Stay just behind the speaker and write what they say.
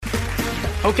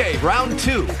Okay, round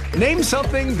two. Name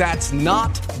something that's not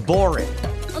boring.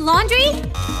 A laundry?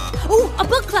 Ooh, a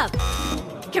book club.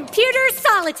 Computer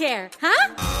solitaire,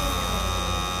 huh?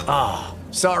 Ah, oh,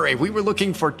 sorry, we were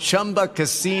looking for Chumba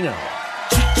Casino.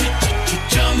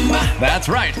 That's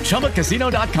right,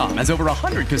 ChumbaCasino.com has over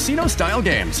 100 casino-style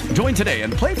games. Join today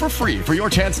and play for free for your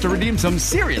chance to redeem some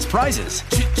serious prizes.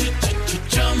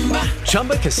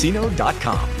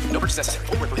 ChumbaCasino.com. No purchase necessary.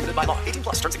 Void where prohibited by law. 18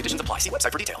 plus. Terms and conditions apply. See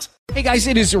website for details. Hey guys,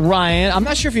 it is Ryan. I'm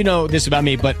not sure if you know this about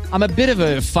me, but I'm a bit of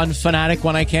a fun fanatic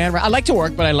when I can. I like to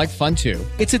work, but I like fun too.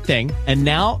 It's a thing. And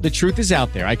now the truth is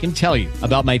out there. I can tell you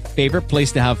about my favorite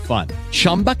place to have fun.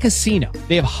 Chumba Casino.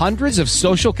 They have hundreds of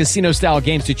social casino style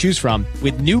games to choose from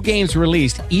with new games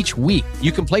released each week.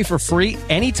 You can play for free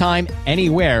anytime,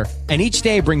 anywhere. And each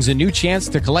day brings a new chance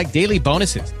to collect daily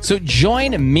bonuses. So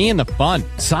join me in the fun.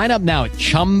 Sign up now at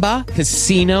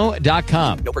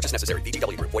ChumbaCasino.com. No purchase necessary.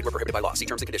 VGW. Void where prohibited by law. See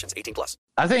terms and conditions. 18 plus.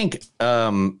 I think,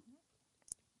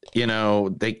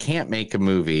 they can't make a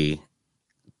movie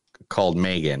called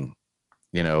M3GAN,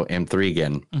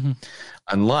 M3GAN,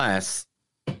 unless,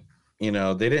 they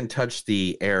didn't touch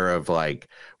the air of like,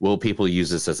 will people use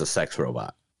this as a sex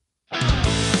robot?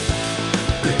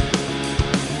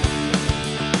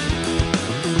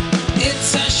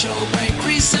 It's a show by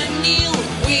Chris and Neil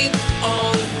with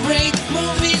all great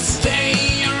movies.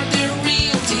 They are the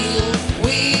real deal.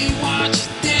 We watch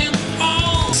them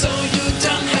all, so you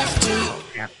don't have to.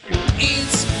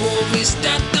 It's movies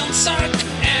that don't suck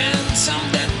and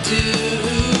some that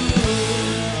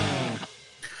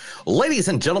do. Ladies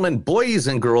and gentlemen, boys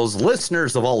and girls,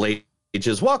 listeners of all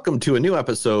ages, welcome to a new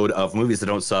episode of Movies That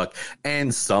Don't Suck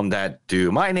and Some That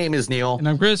Do. My name is Neil. And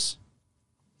I'm Chris.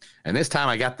 And this time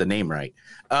I got the name right.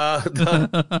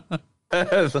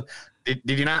 Did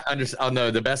you not understand? Oh,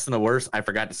 no, the best and the worst. I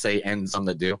forgot to say and some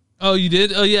that do. Oh, you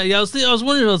did? Oh, yeah. I was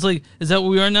wondering. I was like, is that what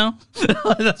we are now?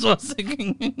 That's what I was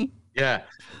thinking. Yeah.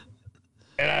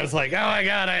 And I was like, oh, my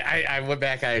God. I went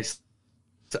back. I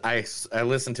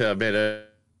listened to a bit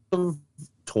of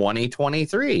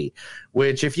 2023,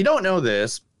 which, if you don't know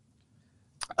this,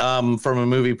 from a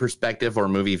movie perspective or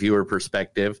movie viewer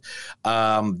perspective,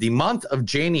 the month of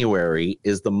January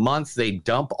is the month they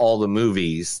dump all the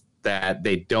movies that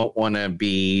they don't want to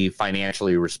be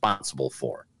financially responsible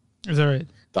for. Is that right?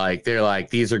 Like, they're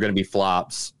like, these are going to be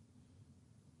flops.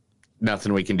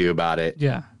 Nothing we can do about it.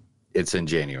 Yeah. It's in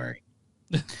January.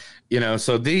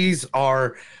 So these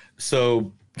are,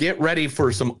 so get ready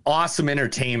for some awesome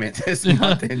entertainment this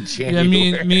month in January.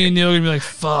 Yeah, me and Neil are going to be like,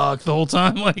 fuck, the whole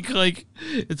time. Like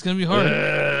it's going to be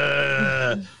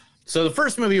hard. So the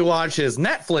first movie you watch is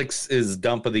Netflix's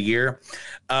dump of the year,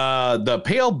 The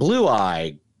Pale Blue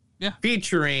Eye,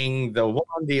 featuring the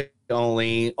one, the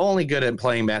only good at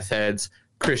playing meth heads,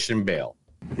 Christian Bale.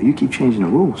 You keep changing the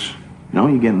rules.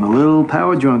 You're getting a little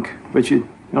power drunk. But you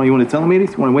want to tell him,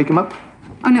 Edith? You want to wake him up?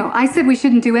 Oh, no, I said we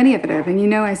shouldn't do any of it, Irving. You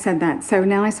know I said that. So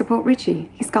now I support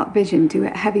Richie. He's got vision. Do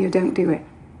it heavy or don't do it.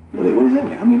 What does that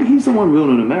mean? I mean, he's the one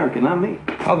ruining America, not me.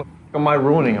 How the f*** am I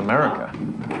ruining America?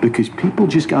 Because people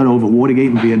just got over Watergate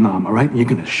and Vietnam, all right? And you're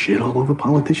going to shit all over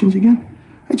politicians again?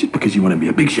 Just because you want to be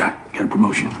a big shot, get a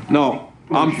promotion. No,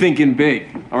 I'm thinking big.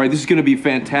 All right, this is going to be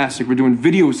fantastic. We're doing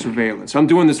video surveillance. I'm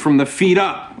doing this from the feet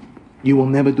up. You will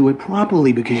never do it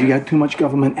properly because you got too much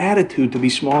government attitude to be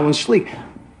small and sleek.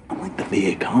 I'm like the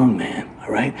Viet Cong, man, all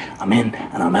right? I'm in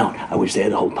and I'm out. I was there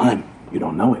the whole time. You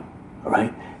don't know it, all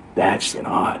right? That's an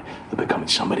art of becoming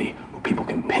somebody who people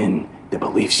can pin their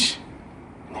beliefs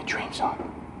and their dreams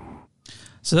on.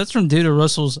 So that's from David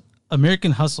Russell's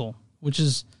American Hustle, which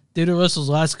is David Russell's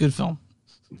last good film.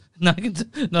 Not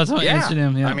talking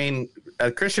Amsterdam. Yeah, I mean,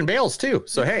 Christian Bale's too.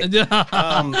 So hey, the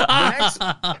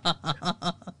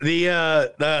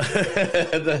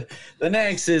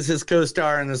next is his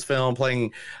co-star in this film,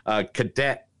 playing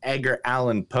Cadet Edgar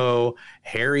Allan Poe,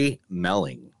 Harry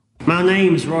Melling. My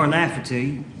name's Roy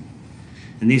Lafferty,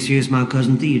 and this here's my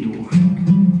cousin Theodore.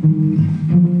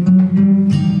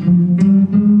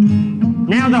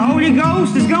 Now the Holy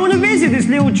Ghost is going to visit this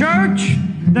little church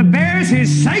that bears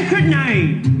his sacred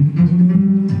name.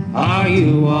 Are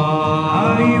you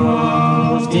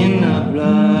washed in the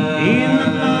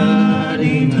blood,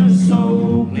 in the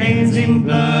soul cleansing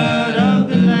blood of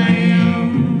the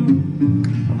Lamb?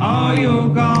 Are your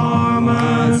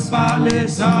garments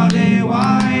spotless? Are they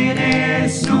white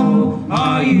as snow?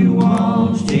 Are you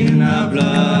washed in the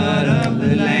blood of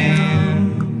the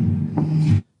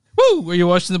Lamb? Woo! Were you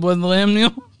watching the blood of the Lamb,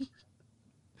 Neil?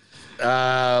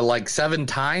 like 7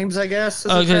 times, I guess.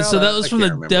 Okay, so that was from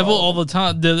the Devil All the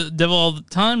Time. The Devil All the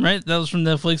Time, right? That was from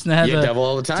Netflix, and they had Devil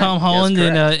All the Time. Tom Holland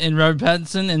and Robert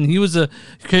Pattinson, and he was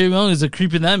Carey Mulligan is a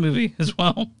creep in that movie as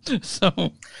well. So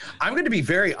I'm going to be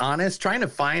very honest, trying to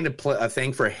find a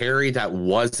thing for Harry that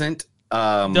wasn't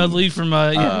Dudley from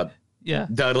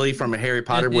Dudley from Harry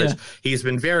Potter, which he's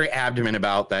been very adamant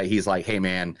about that. He's like, hey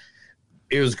man,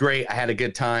 it was great, I had a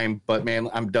good time, but man,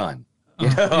 I'm done.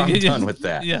 I'm done with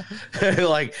that. Yeah.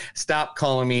 Like, stop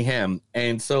calling me him.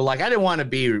 And so, like, I didn't want to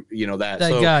be, that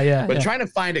guy. But trying to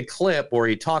find a clip where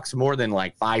he talks more than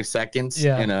like 5 seconds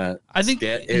in a I think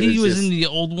skit, he was in the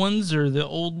old ones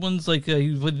like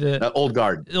he with the Old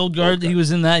Guard. Old Guard. He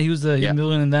was in that. He was the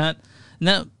villain in that.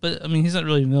 But I mean, he's not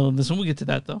really a villain in this one. We'll get to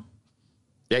that though.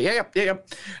 Yeah.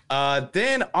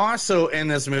 Then also in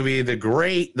this movie, the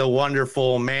great, the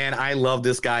wonderful, man, I love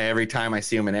this guy every time I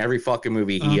see him in every fucking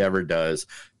movie he ever does.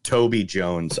 Toby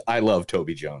Jones. I love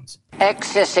Toby Jones.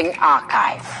 Accessing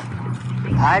archive.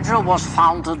 Hydra was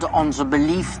founded on the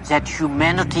belief that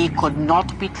humanity could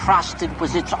not be trusted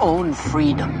with its own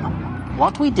freedom.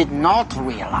 What we did not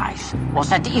realize was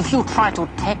that if you try to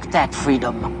take that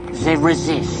freedom, they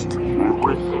resist.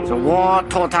 The war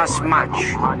taught us much.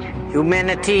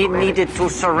 Humanity needed to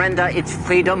surrender its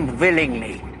freedom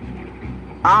willingly.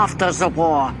 After the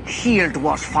war, S.H.I.E.L.D.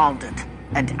 was founded,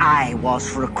 and I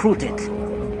was recruited.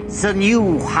 The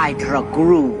new Hydra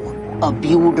grew, a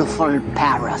beautiful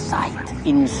parasite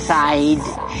inside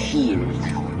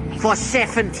S.H.I.E.L.D. For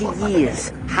 70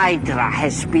 years, Hydra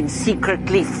has been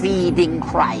secretly feeding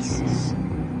crisis,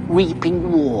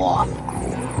 reaping war.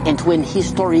 And when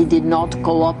history did not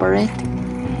cooperate,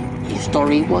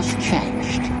 history was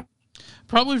changed.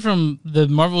 Probably from the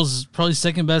Marvel's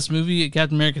second best movie,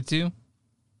 Captain America 2,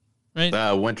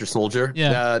 right? Winter Soldier.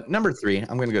 Yeah. Number 3.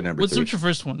 I'm going to go number 3. What's your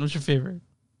first one? What's your favorite?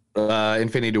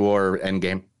 Infinity War,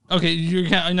 Endgame. Okay, you're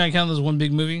not counting as one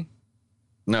big movie?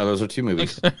 No, those are 2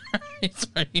 movies.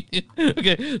 Sorry.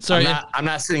 Okay, sorry. I'm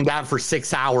not sitting down for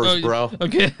 6 hours, bro.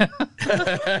 Okay.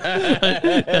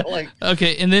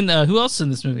 Okay, and then who else is in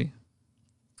this movie?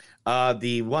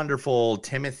 The wonderful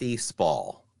Timothy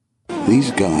Spall.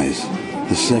 These guys,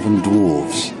 the 7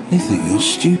 dwarves, they think you're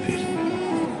stupid.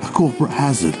 A corporate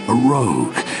hazard, a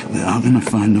rogue. They are going to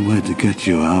find a way to get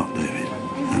you out, David.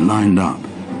 They're lined up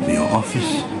for your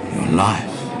office, your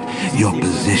life, your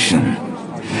position.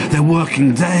 They're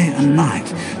working day and night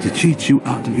to cheat you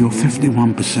out of your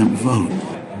 51% vote.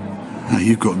 Now,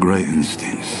 you've got great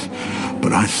instincts,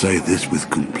 but I say this with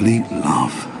complete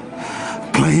love.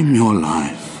 Claim your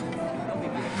life.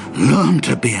 Learn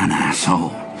to be an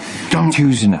asshole. Don't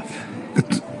choose enough.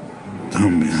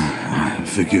 Don't be.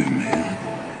 Forgive me.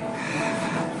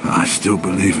 I still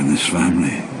believe in this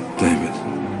family, David,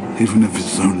 even if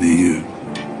it's only you.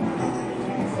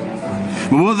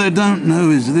 But what they don't know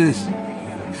is this.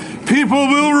 People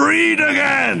will read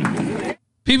again!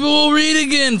 People will read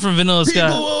again from Vanilla Sky.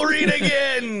 People will read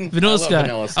again! Vanilla Sky.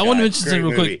 I want to mention something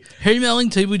real quick. Harry Melling,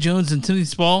 Toby Jones, and Timothy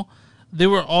Spall, they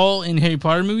were all in Harry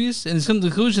Potter movies, and it's come to the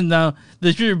conclusion now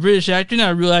that you're a British actor,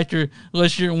 not a real actor,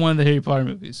 unless you're in one of the Harry Potter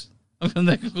movies.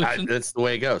 That's the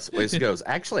way it goes.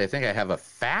 Actually, I think I have a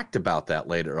fact about that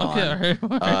later on. Okay, all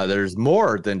right. There's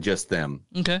more than just them.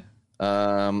 Okay.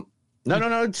 No.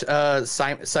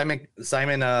 Simon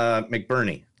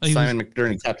McBurney. Oh, Simon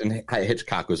McBurney, Captain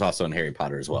Hitchcock, was also in Harry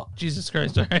Potter as well. Jesus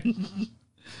Christ! All right.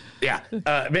 Yeah.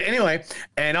 But anyway,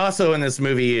 and also in this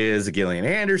movie is Gillian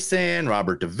Anderson,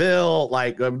 Robert DeVille,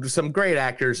 like some great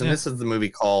actors. And this is the movie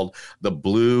called The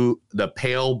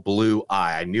Pale Blue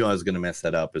Eye. I knew I was going to mess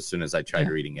that up as soon as I tried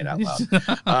reading it out loud.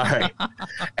 All right.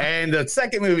 And the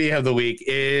second movie of the week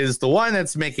is the one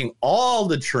that's making all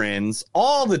the trends,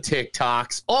 all the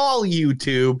TikToks, all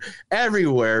YouTube,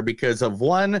 everywhere because of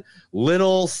one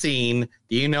little scene.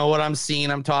 Do you know what I'm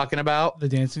talking about? The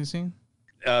dancing scene?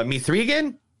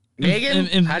 M3GAN?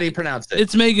 M3GAN? How do you pronounce it?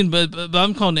 It's Megan, but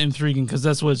I'm calling it M3GAN because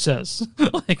that's what it says.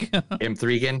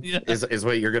 M3GAN is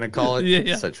what you're going to call it?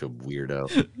 Yeah. Such a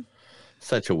weirdo.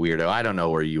 Such a weirdo. I don't know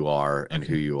where you are and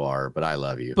who you are, but I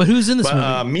love you. But who's in this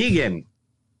movie? Megan,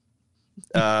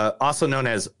 also known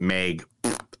as Meg.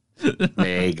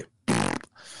 Meg.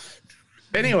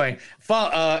 Anyway,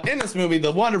 in this movie,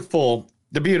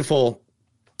 the beautiful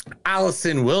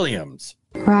Allison Williams.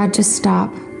 Rod, just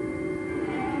stop.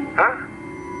 Huh?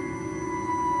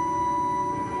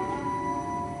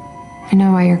 I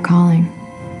know why you're calling.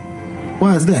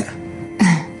 Why is that?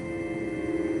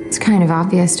 It's kind of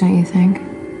obvious, don't you think?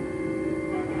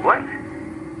 What?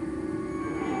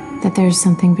 That there's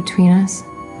something between us?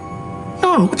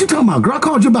 No, what you talking about, girl? I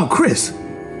called you about Chris.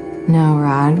 No,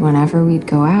 Rod. Whenever we'd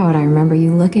go out, I remember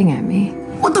you looking at me.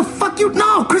 What the fuck you.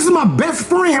 No, Chris is my best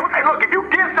friend. Hey, look, if you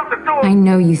give something to him. I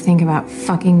know you think about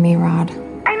fucking me, Rod.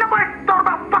 Ain't nobody thought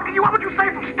about fucking you. Why would you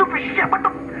say some stupid shit? What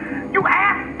the? You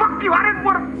ass. Fuck you. I didn't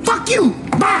want to. Fuck you.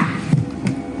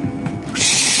 Bye.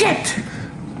 Shit.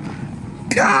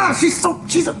 Ah, she's a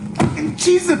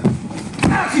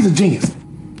genius.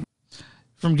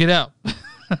 From Get Out.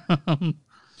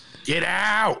 Get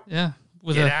out. Yeah.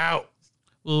 Get out.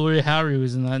 Well, Woody Harry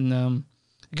was in that, and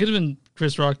it could have been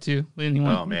Chris Rock too.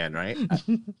 Anyone. Oh man, right?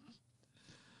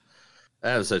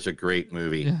 That was such a great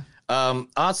movie. Yeah.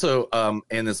 Also,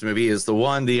 in this movie is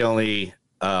the only,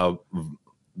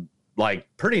 like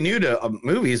pretty new to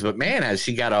movies, but man, has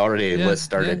she got already a list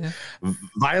started.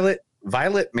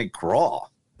 Violet McGraw.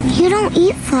 You don't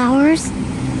eat flowers.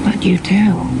 But you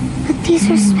do. But these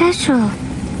are special.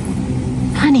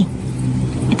 Honey,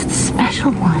 it's the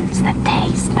special ones that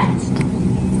taste best.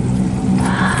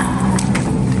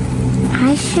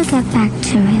 I should get back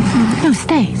to it. No,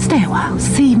 stay a while.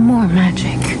 See more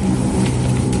magic.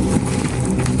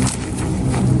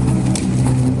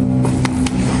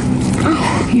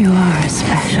 Oh, you are a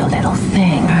special little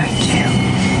thing, aren't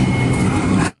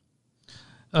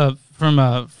you?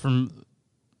 From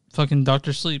fucking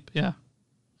Dr. Sleep, yeah.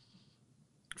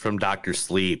 From Dr.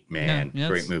 Sleep, man. Yeah,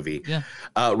 great movie. Yeah.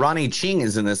 Ronnie Ching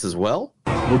is in this as well.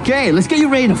 Okay, let's get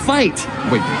you ready to fight.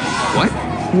 Wait, what?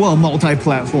 Well,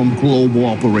 multi-platform global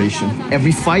operation.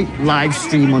 Every fight live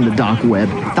stream on the dark web.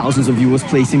 Thousands of viewers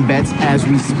placing bets as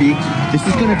we speak. This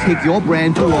is gonna take your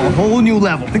brand to a whole new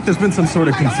level. I think there's been some sort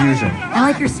of confusion. I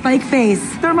like your spike face.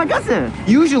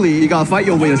 Usually, you gotta fight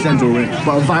your way to Central Ring.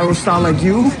 But a viral star like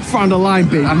you, front the line,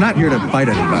 baby. I'm not here to fight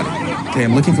anybody. Okay,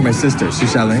 I'm looking for my sister,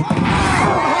 Sushalin.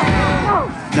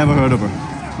 Never heard of her.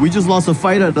 We just lost a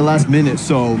fighter at the last minute,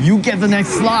 so you get the next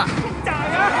slot.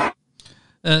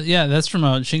 Yeah, that's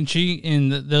from Shang-Chi in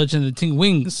the Legend of the Ten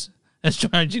Wings, as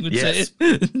Charlie Jing would say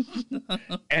it.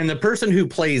 And the person who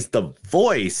plays the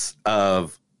voice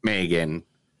of M3GAN,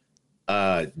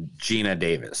 Gina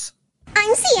Davis.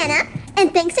 I'm Sienna,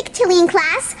 and thanks to Cotillion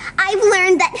class, I've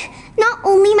learned that not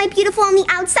only am I beautiful on the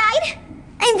outside,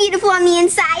 I'm beautiful on the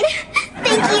inside.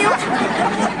 Thank you.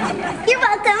 You're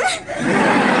welcome.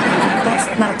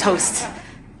 That's not a toast.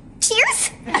 Cheers.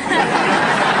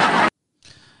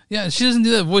 Yeah, she doesn't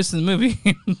do that voice in the movie.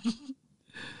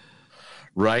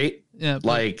 Right? Yeah.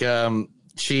 Like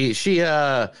she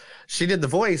did the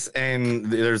voice, and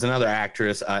there's another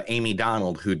actress, Amy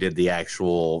Donald, who did the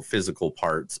actual physical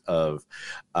parts of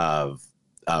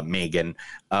M3GAN.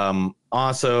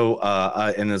 Also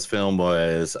in this film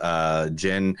was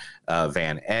Jen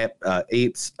Van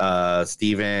Apes,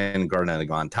 Stephen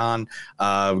Garnet-Gontan.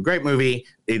 Great movie.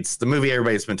 It's the movie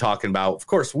everybody's been talking about. Of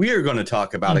course, we are going to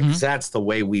talk about it because that's the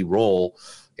way we roll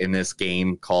in this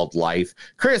game called life.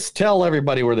 Chris, tell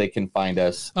everybody where they can find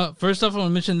us. First off, I want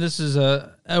to mention this is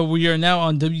we are now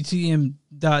on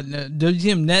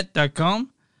WTMnet.com.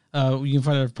 You can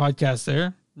find our podcast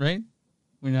there, right?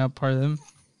 We're now part of them.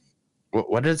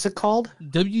 What is it called?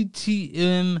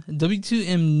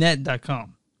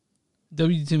 W2Mnet.com.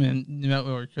 W2M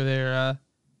Network. We're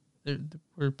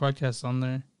podcasts on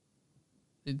there.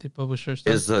 They publish our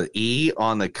stuff. Is the E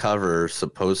on the cover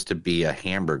supposed to be a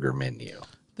hamburger menu?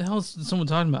 The hell is someone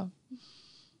talking about?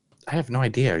 I have no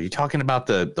idea. Are you talking about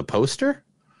the poster?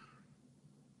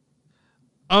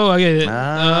 Oh, I get it.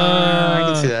 I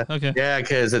can see that. Okay. Yeah,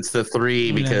 because it's the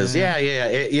 3. Because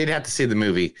you'd have to see the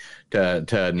movie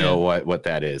to know what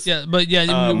that is. Yeah, but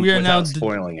we are now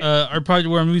spoiling it. Our project.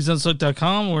 We're on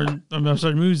moviesdon'tsuck.com.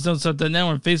 Moviesdon'tsuck.net.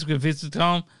 We're on Facebook at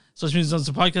facebook.com. Social Movies Don't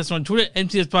Suck Podcast. We're on Twitter,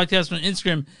 MTS Podcast. We're on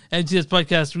Instagram, MTS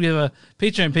Podcast. We have a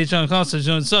Patreon,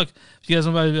 patreon.com/Don't If you guys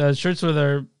want to buy shirts with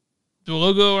our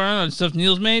logo or stuff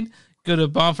Neil's made, go to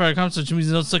bonfire.com. Social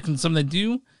Movies Don't Suck and some that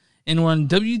do. And we're on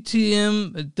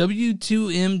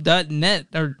W2M.net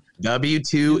or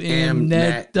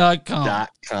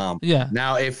W2Mnet.com. Yeah.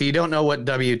 Now, if you don't know what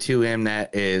W2Mnet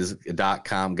is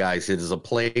 .com, guys, it is a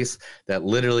place that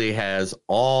literally has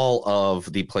all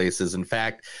of the places. In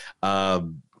fact,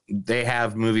 they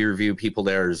have movie review people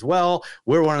there as well.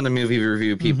 We're one of the movie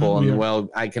review people. And well,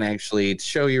 I can actually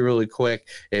show you really quick.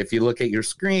 If you look at your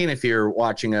screen, if you're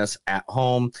watching us at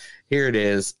home, here it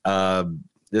is.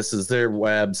 This is their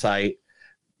website.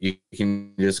 You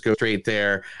can just go straight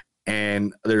there.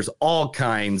 And there's all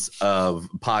kinds of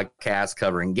podcasts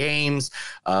covering games,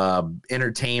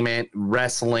 entertainment,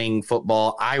 wrestling,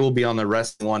 football. I will be on the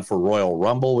wrestling one for Royal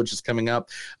Rumble, which is coming up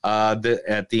at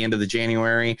the end of the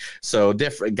January. So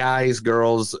different guys,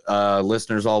 girls,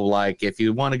 listeners all alike. If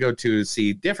you want to go to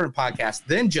see different podcasts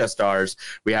than just ours,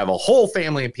 we have a whole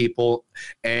family of people.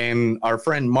 And our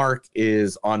friend Mark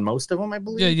is on most of them, I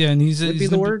believe. Yeah, and he's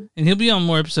the word. And he'll be on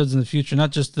more episodes in the future,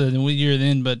 not just the year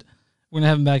then, but we're gonna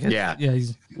have him back.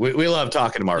 We love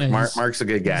talking to Mark. Yeah, Mark's a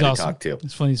good guy to talk to.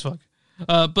 It's funny as fuck.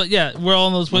 But yeah, we're all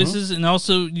in those places, and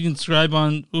also you can subscribe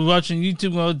on. We're watching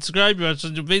YouTube. Well, subscribe. You're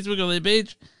watching on Facebook on the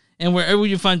page, and wherever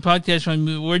you find podcasts,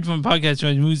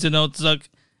 movies that don't suck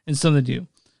and some that do.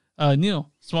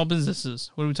 Neil, small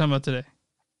businesses. What are we talking about today?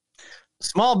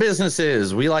 Small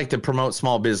businesses. We like to promote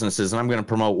small businesses, and I'm going to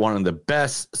promote one of the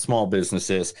best small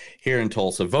businesses here in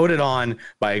Tulsa, voted on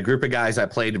by a group of guys I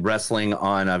played wrestling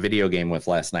on a video game with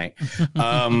last night.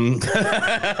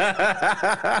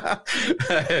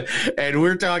 And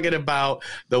we're talking about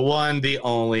the one, the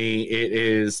only. It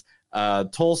is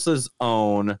Tulsa's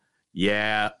own,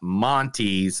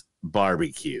 Monty's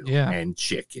Barbecue and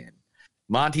Chicken.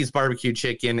 Monty's Barbecue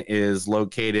Chicken is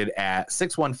located at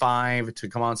 615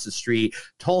 Tecumseh Street,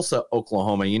 Tulsa,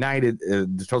 Oklahoma,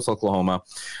 Tulsa, Oklahoma.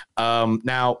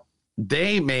 Now,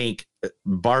 they make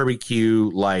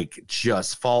barbecue like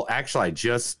just fall. Actually,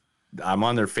 I'm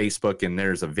on their Facebook, and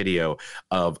there's a video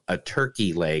of a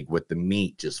turkey leg with the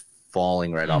meat just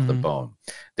falling right off the bone.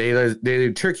 They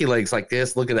do turkey legs like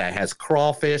this. Look at that. It has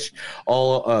crawfish,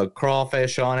 all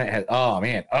crawfish on it.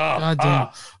 God damn.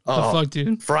 The fuck,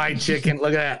 dude? Fried chicken.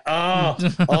 Look at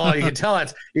that. You can tell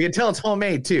it's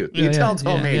homemade too. You can tell it's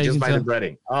homemade just by the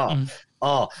breading. And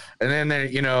then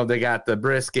they got the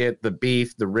brisket, the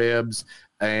beef, the ribs,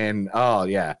 and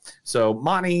so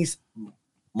Monty's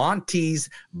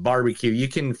Barbecue. You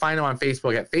can find them on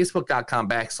Facebook at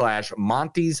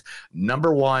facebook.com/Monty's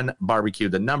 #1 barbecue,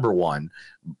 the #1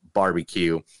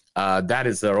 barbecue. That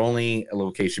is their only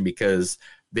location because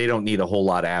they don't need a whole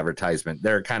lot of advertisement.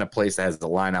 They're a kind of place that has the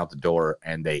line out the door,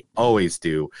 and they always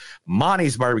do.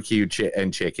 Monty's Barbecue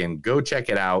and Chicken. Go check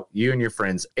it out, you and your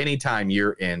friends, anytime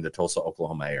you're in the Tulsa,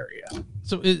 Oklahoma area.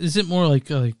 So is it more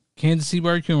like Kansas City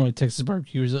barbecue or like Texas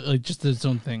barbecue, or is it like just its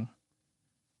own thing?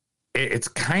 It's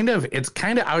kind of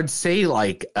I would say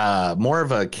like more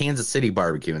of a Kansas City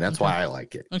barbecue, and that's why I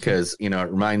like it, because it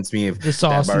reminds me of the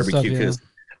sauce that barbecue. Because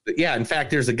in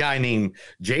fact, there's a guy named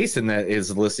Jason that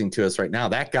is listening to us right now.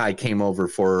 That guy came over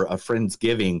for a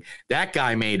Friendsgiving. That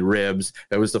guy made ribs.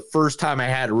 That was the first time I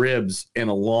had ribs in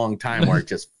a long time where it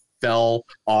just fell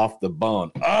off the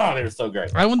bone. Oh, they're so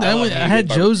great. I had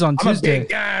Joe's on Tuesday. I'm a big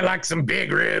guy, I like some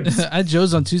big ribs. I had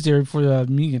Joe's on Tuesday right before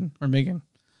Megan.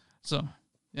 So,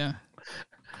 yeah.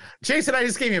 Jason, I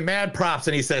just gave you mad props,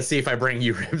 and he says, see if I bring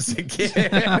you ribs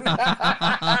again.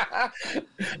 I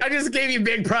just gave you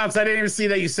big props. I didn't even see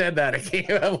that you said that. I came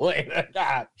up later.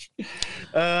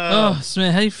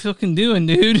 Man, how you fucking doing,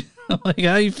 dude? Like,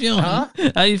 how you feeling? Huh?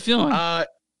 How you feeling?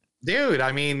 Dude,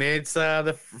 I mean, it's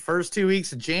the first 2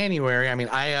 weeks of January. I mean,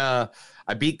 I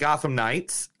beat Gotham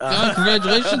Knights.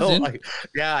 Congratulations,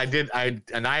 dude. I did. I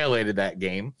annihilated that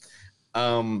game.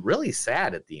 Really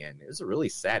sad at the end. It was a really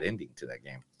sad ending to that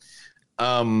game.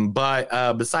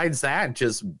 But besides that,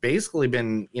 just basically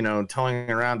been, towing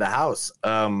around the house.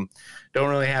 Don't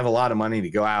really have a lot of money to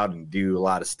go out and do a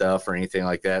lot of stuff or anything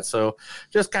like that. So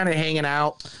just kind of hanging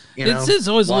out. It's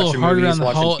always a little hard around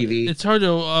the holidays. It's hard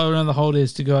around the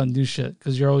holidays to go out and do shit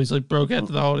because you're always like broke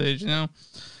after the holidays,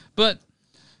 But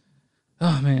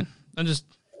oh man, I'm just.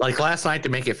 Like last night, to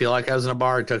make it feel like I was in a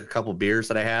bar, I took a couple beers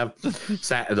that I have,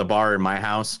 sat at the bar in my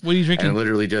house. What are you drinking? And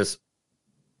literally just,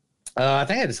 I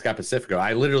think I just got Pacifico.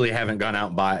 I literally haven't gone out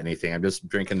and bought anything. I'm just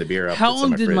drinking the beer up. How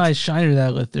long did my Shiner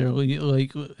that left there?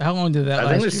 Like, how long did that last? I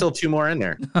think there's still 2 more in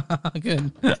there.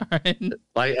 Good. All right.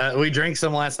 Like we drank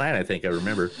some last night, I think I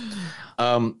remember.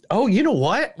 You know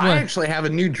what? I actually have a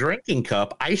new drinking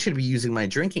cup. I should be using my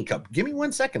drinking cup. Give me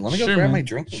 1 second. Let me go grab my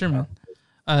drinking cup. Man.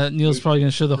 Neil's probably going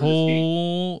to show the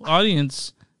whole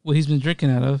audience what he's been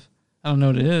drinking out of. I don't know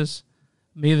what it is.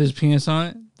 Maybe there's penis on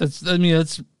it. That's to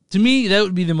me, that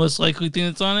would be the most likely thing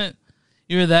that's on it.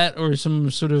 Either that or some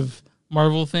sort of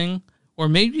Marvel thing. Or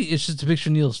maybe it's just a picture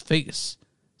of Neil's face.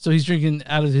 So he's drinking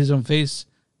out of his own face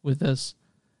with us.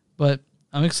 But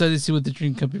I'm excited to see what the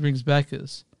drinking cup he brings back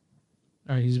is.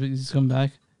 All right, he's coming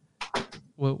back.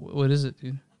 What is it,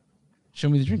 dude? Show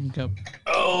me the drinking cup.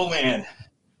 Oh, man.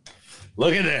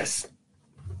 Look at this.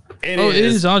 It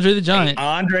is Andre the Giant.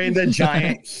 Andre the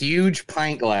Giant huge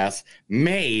pint glass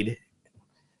made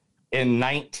in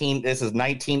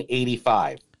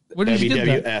 1985. Where did you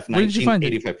get that? Where did you find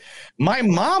it? My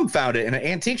mom found it in an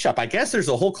antique shop. I guess there's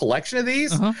a whole collection of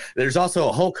these. There's also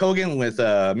a Hulk Hogan with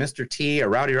Mr. T, a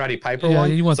Rowdy Roddy Piper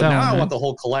one. You want so that now one, I right? want the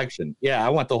whole collection. Yeah, I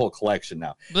want the whole collection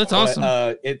now. That's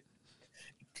awesome.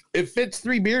 It fits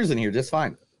 3 beers in here just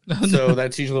fine. So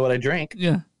that's usually what I drink.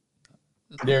 Yeah.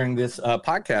 During this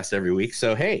podcast every week.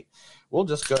 So hey, we'll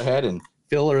just go ahead and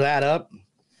fill that up.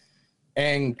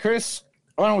 And Chris,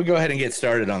 why don't we go ahead and get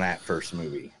started on that first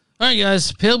movie? All right,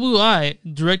 guys. Pale Blue Eye,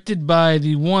 directed by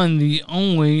the one, the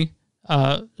only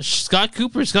Scott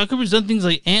Cooper. Scott Cooper's done things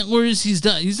like Antlers. He's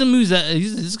done movies that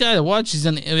he's this guy to watch. He's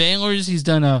done Antlers. He's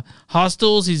done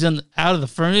Hostels. He's done Out of the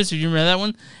Furnace. If you remember that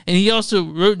one, and he also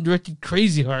wrote and directed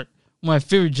Crazy Heart, one of my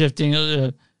favorite Jeff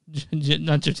Daniels.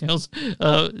 Not Jeff Daniels,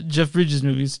 Jeff Bridges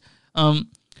movies.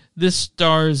 This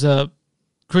stars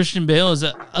Christian Bale as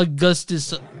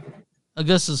Augustus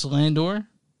Landor.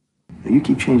 You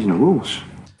keep changing the rules.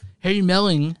 Harry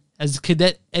Melling as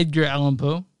Cadet Edgar Allan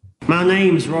Poe. My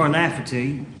name's Roy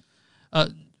Lafferty.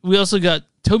 We also got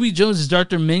Toby Jones as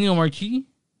Dr. Manuel Marquis.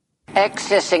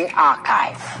 Accessing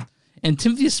archive. And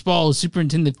Timothy Spall as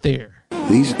Superintendent Thayer.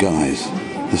 These guys,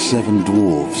 the 7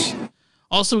 dwarves.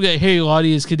 Also, we got Harry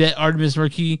Lottie as Cadet Artemis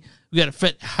Marquis. We got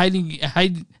Fred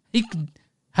Heikinger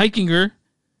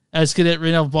as Cadet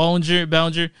Randolph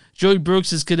Ballinger. Joey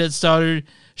Brooks as Cadet Stoddard.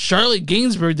 Charlotte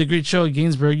Gainsbourg, the great Charlotte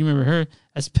Gainsbourg, you remember her,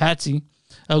 as Patsy.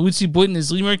 Lucy Boynton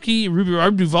as Lee Marquis. Ruby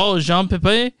Duval as Jean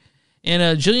Pepe.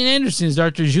 And Gillian Anderson as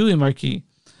Dr. Julia Marquis.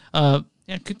 Yeah,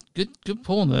 good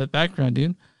pull in the background,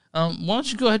 dude. Why don't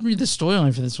you go ahead and read the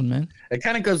storyline for this one, man? It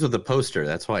kind of goes with the poster.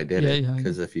 That's why I did it.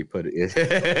 Because if you put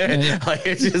it, like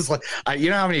it's just like you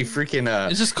know how many freaking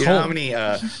it's just cold.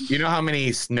 You know how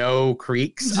many snow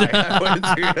creeks I went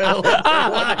through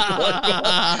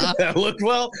that looked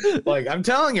well. Like I'm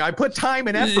telling you, I put time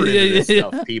and effort into this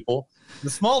stuff, people. The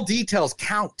small details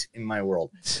count in my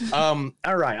world. All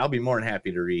right, I'll be more than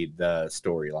happy to read the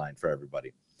storyline for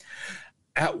everybody.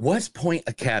 At West Point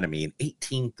Academy in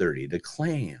 1830,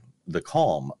 the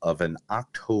calm of an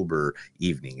October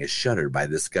evening is shuttered by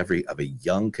the discovery of a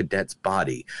young cadet's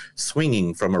body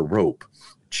swinging from a rope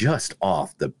just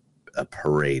off the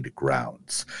parade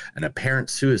grounds. An apparent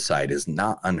suicide is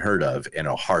not unheard of in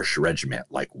a harsh regiment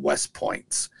like West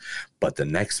Point's. But the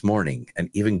next morning, an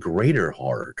even greater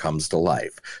horror comes to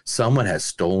life. Someone has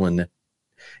stolen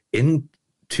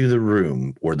into the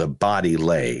room where the body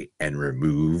lay and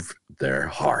removed their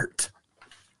heart.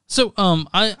 So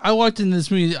I walked in this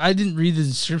movie. I didn't read the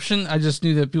description. I just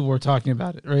knew that people were talking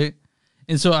about it, right?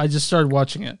 And so I just started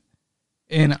watching it.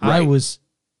 And right. I was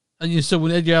so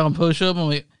when Edgar Allan Poe showed up, I'm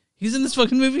like, he's in this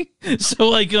fucking movie? So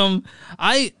like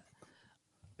I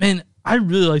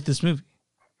really like this movie.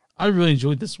 I really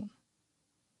enjoyed this one.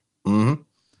 Mm-hmm.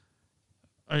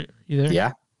 Are you there?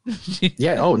 Yeah.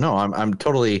 Yeah. Oh no, I'm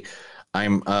totally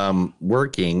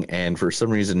working, and for some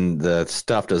reason the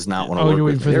stuff does not want to work.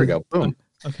 With me. There we go. Boom.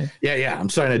 Okay. Yeah. I'm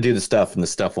starting to do the stuff, and the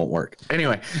stuff won't work.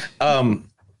 Anyway, the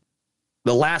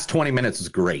last 20 minutes is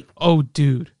great. Oh,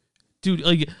 dude,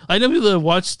 like I know people that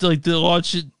watched it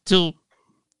till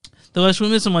the last 20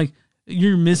 minutes. I'm like,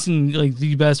 you're missing like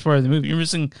the best part of the movie. You're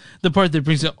missing the part that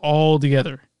brings it all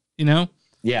together. You know?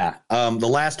 Yeah, the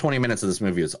last 20 minutes of this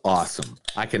movie is awesome.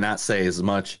 I cannot say as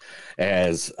much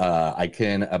as I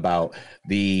can about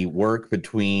the work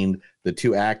between the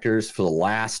two actors for the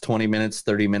last 20 minutes,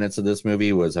 30 minutes of this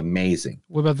movie was amazing.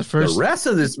 What about the first? The rest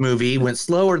of this movie went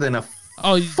slower than a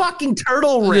fucking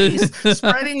turtle race,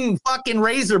 spreading fucking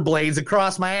razor blades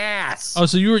across my ass. Oh,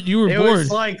 so you were bored. It was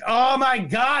like, oh my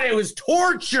god, it was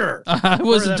torture. I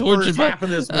wasn't tortured. Half of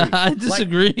this movie. I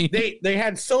disagree. Like, they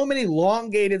had so many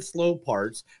elongated, slow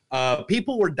parts.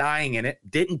 People were dying in it.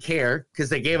 Didn't care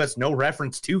because they gave us no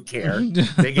reference to care.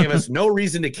 They gave us no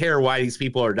reason to care why these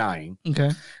people are dying. Okay.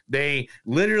 They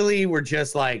literally were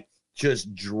just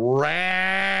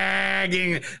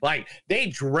dragging, like they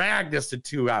dragged us to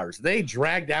 2 hours. They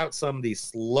dragged out some of these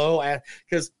slow ass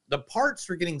because the parts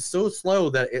were getting so slow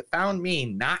that it found me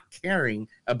not caring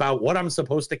about what I'm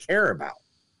supposed to care about.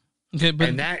 Okay,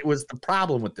 and that was the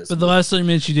problem with this. But the last 30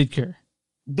 minutes you did care.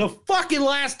 The fucking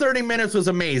last 30 minutes was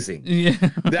amazing. Yeah.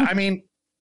 I mean,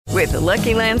 with the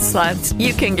Lucky Land Slots,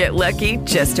 you can get lucky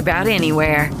just about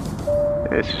anywhere.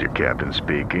 This is your captain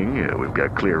speaking. We've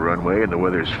got clear runway and the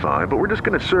weather's fine, but we're just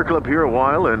going to circle up here a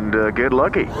while and get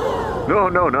lucky.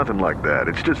 No, nothing like that.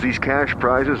 It's just these cash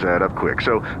prizes add up quick.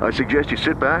 So I suggest you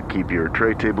sit back, keep your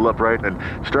tray table upright, and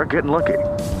start getting lucky.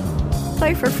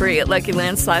 Play for free at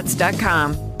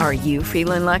LuckyLandSlots.com. Are you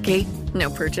feeling lucky? No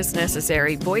purchase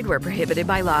necessary. Void where prohibited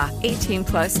by law.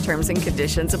 18+ terms and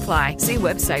conditions apply. See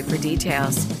website for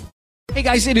details. Hey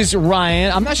guys, it is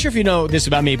Ryan. I'm not sure if you know this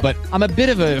about me, but I'm a bit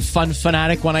of a fun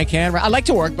fanatic when I can. I like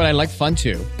to work, but I like fun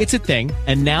too. It's a thing.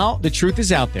 And now the truth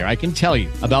is out there. I can tell you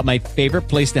about my favorite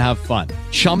place to have fun.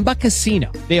 Chumba Casino.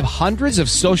 They have hundreds of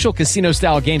social casino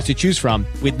style games to choose from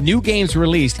with new games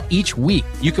released each week.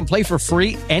 You can play for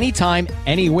free anytime,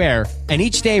 anywhere. And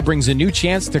each day brings a new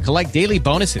chance to collect daily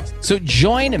bonuses. So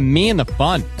join me in the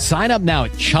fun. Sign up now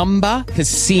at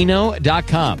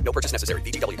ChumbaCasino.com. No purchase necessary.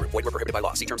 VGW Group. Void where prohibited by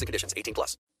law. See terms and conditions.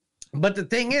 18+. But the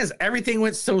thing is, everything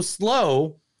went so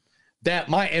slow that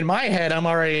in my head, I'm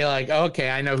already like,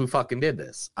 okay, I know who fucking did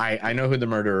this. I know who the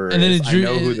murderer is. I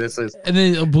know who this is. And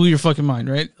then it blew your fucking mind,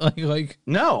 right?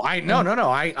 No. I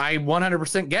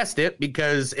 100% guessed it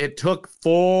because it took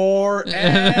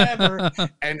forever.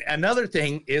 And another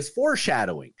thing is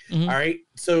foreshadowing. Mm-hmm. All right.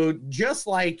 So just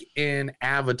like in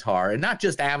Avatar, and not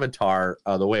just Avatar,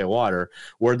 The Way of Water,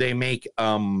 where they make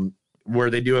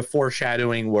where they do a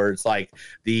foreshadowing where it's like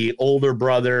the older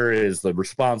brother is the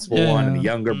responsible one and the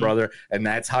younger brother, and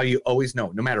that's how you always know,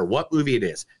 no matter what movie it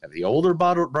is, if the older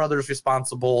brother's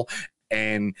responsible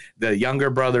and the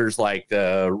younger brother's like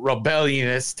the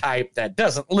rebellionist type that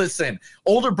doesn't listen.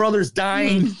 Older brother's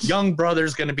dying, young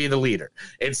brother's going to be the leader.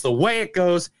 It's the way it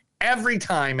goes every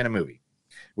time in a movie.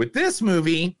 With this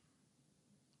movie,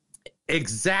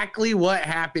 exactly what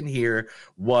happened here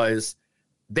was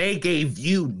they gave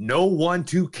you no one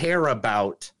to care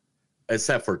about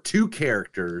except for two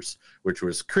characters, which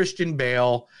was Christian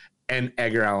Bale and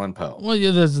Edgar Allan Poe. Well,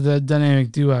 yeah, that's the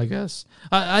dynamic duo, I guess.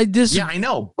 Yeah, I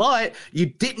know, but you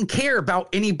didn't care about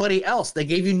anybody else. They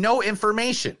gave you no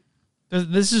information.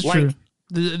 This is true.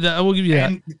 I will give you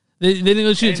that. They didn't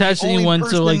let you attach to anyone,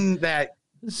 so like that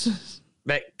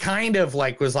kind of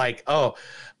like was like,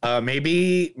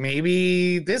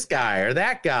 maybe this guy or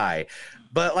that guy.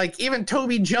 But like even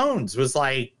Toby Jones was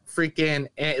like freaking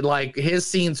like his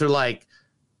scenes are like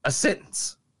a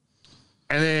sentence.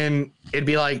 And then it'd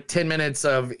be like 10 minutes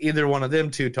of either one of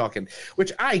them two talking,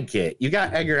 which I get. You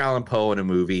got Edgar Allan Poe in a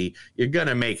movie. You're going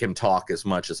to make him talk as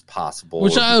much as possible.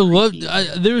 Which I loved.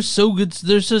 There's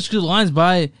such good lines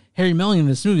by Harry Melling in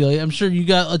this movie. Like, I'm sure you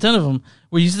got a ton of them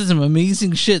where he says some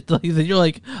amazing shit that you're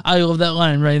like, I love that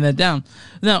line, I'm writing that down.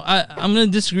 Now, I'm going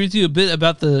to disagree with you a bit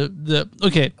about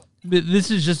okay. This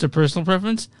is just a personal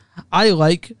preference. I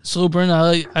like slow burn.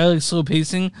 I like slow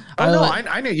pacing.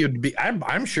 I know you'd be.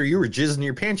 I'm sure you were jizzing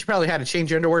your pants. You probably had to change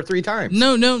your underwear 3 times.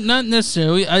 No, not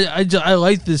necessarily. I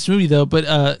like this movie though, but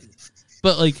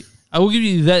like I will give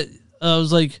you that. I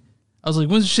was like, when's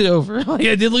the shit over? Like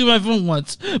I did leave my phone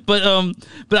once, but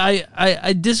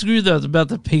I disagree with that about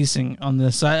the pacing on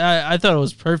this. I thought it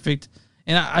was perfect.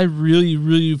 And I really,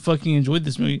 really fucking enjoyed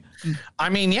this movie. I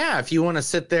mean, yeah, if you want to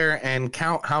sit there and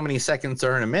count how many seconds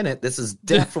are in a minute, this is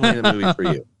definitely the movie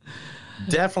for you.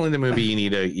 Definitely the movie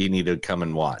you need to come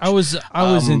and watch. I was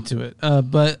into it,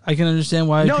 but I can understand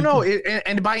why.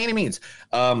 And by any means,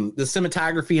 the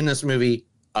cinematography in this movie,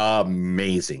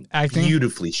 amazing, acting,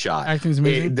 beautifully shot. Acting's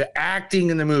amazing. The acting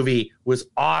in the movie was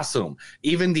awesome.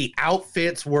 Even the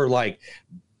outfits were like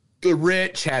the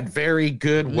rich had very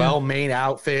good, well-made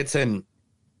outfits, and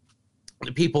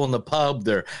the people in the pub,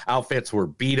 their outfits were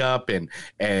beat up and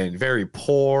very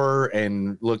poor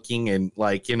and looking and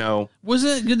like,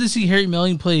 Wasn't it good to see Harry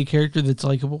Melling play a character that's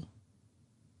likable?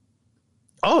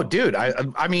 Oh, dude.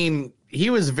 I mean,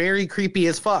 he was very creepy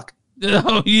as fuck.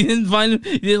 Oh, you didn't find him?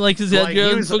 You didn't like his head?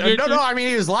 No, I mean,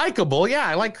 he was likable. Yeah,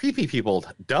 I like creepy people.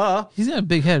 Duh. He's got a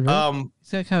big head, right?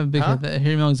 He's got kind of a big head.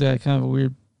 Harry Melling's got kind of a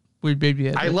weird baby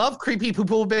head. I love creepy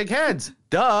people with big heads.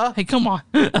 Duh. Hey, come on.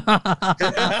 I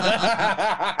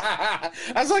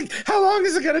was like, how long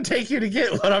is it going to take you to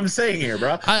get what I'm saying here,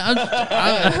 bro?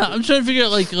 I'm trying to figure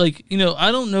out, like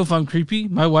I don't know if I'm creepy.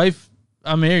 My wife,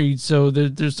 I'm married, so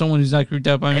there's someone who's not creeped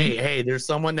out by me. Hey, there's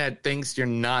someone that thinks you're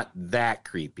not that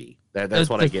creepy. That's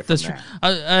what I get from that.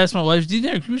 I asked my wife, do you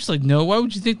think I'm creepy? She's like, no. Why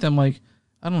would you think that? I'm like,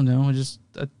 I don't know.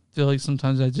 I feel like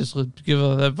sometimes I just give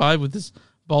that vibe with this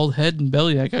bald head and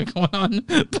belly I got going on.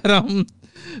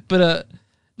 But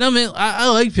no, man, I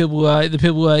like Pitbull Eye. The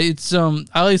Pitbull Eye. It's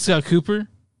I like Scott Cooper,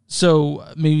 so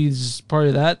maybe this is part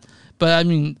of that. But I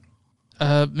mean,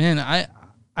 man, I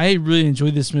really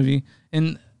enjoyed this movie,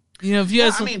 and if you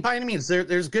guys, I mean, by any means,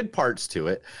 there's good parts to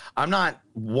it. I'm not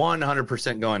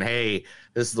 100% going, hey,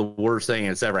 this is the worst thing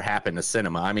that's ever happened to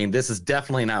cinema. I mean, this is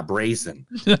definitely not Brazen.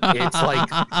 It's like,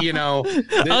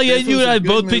 oh yeah, you and I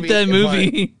both picked that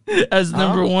movie as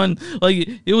number one. Like,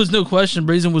 it was no question.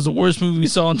 Brazen was the worst movie we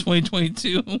saw in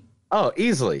 2022. Oh,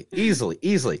 easily.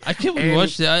 I can't believe we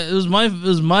watched it. It was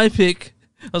my pick.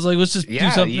 I was like, let's just do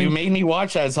something. You made me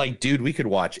watch that. I was like, dude, we could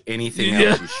watch anything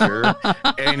else, you sure?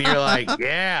 And you're like,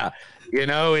 yeah. You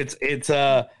know, it's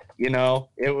you know,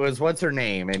 it was what's her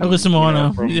name? And, Alyssa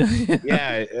Milano.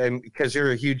 Yeah, and because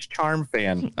you're a huge Charm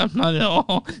fan. I'm not at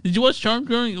all. Did you watch Charmed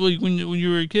growing when you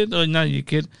were a kid? Oh, not a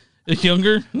kid.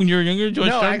 Younger? When you were younger? Did you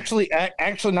watch Charmed?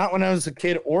 Actually, not when I was a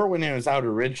kid or when it was out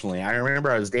originally. I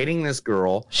remember I was dating this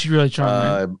girl. She really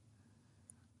charmed, right?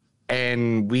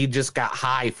 And we just got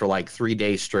high for like 3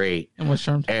 days straight. And watched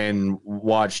Charmed? And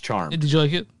watched Charmed. Did you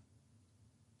like it?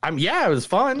 Yeah, it was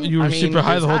fun. You were super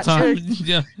high the whole time.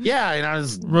 Yeah. Yeah, and I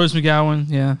was Rose McGowan.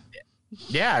 Yeah.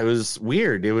 Yeah, it was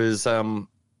weird. It was I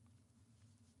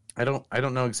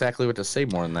don't know exactly what to say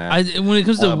more than that. When it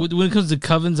comes to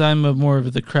covens, I'm more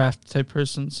of the craft type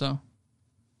person. So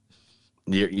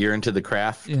you're into the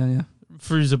craft. Yeah.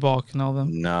 Frieza Balk and all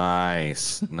them.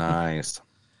 Nice.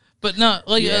 But no,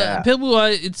 like Pale Blue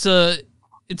Eye,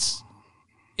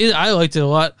 I liked it a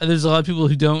lot. There's a lot of people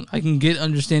who don't. I can get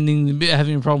understanding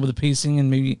having a problem with the pacing and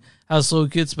maybe how slow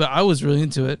it gets, but I was really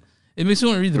into it. It makes me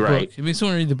want to read the book. It makes me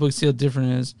want to read the book, see how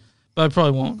different it is. But I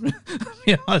probably won't.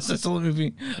 Yeah, that's a little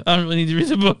movie. I don't really need to read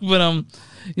the book, but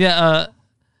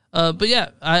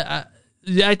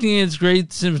the acting is great.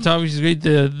 The cinematography is great.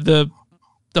 The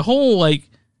whole like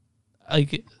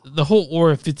the whole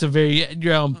aura fits a very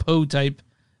Edgar Allan Poe type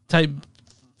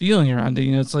feeling around it.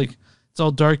 You know, it's like it's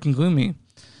all dark and gloomy.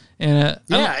 And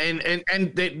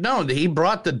he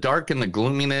brought the dark and the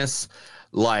gloominess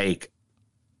like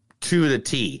to the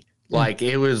T. Like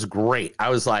it was great. I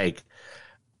was like,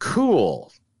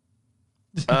 cool.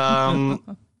 I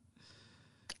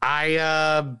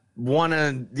want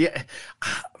to.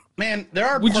 Man, there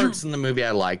are parts in the movie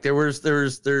I like.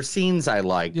 There's scenes I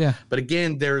like. Yeah. But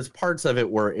again, there's parts of it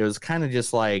where it was kind of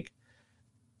just like,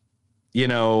 you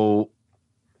know,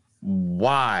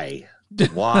 why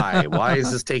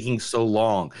is this taking so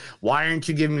long? Why aren't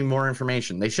you giving me more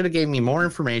information? They should have gave me more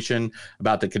information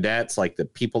about the cadets, like the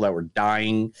people that were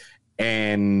dying,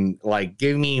 and like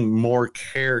give me more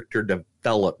character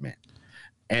development.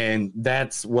 And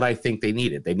that's what I think they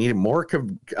needed. They needed more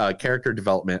character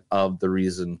development of the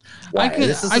reason why. I can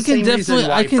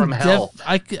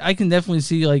definitely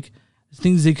see like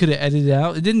things they could have edited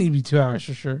out. It didn't need to be 2 hours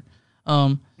for sure.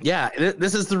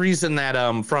 This is the reason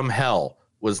that From Hell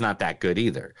was not that good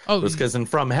either. Oh, it was because in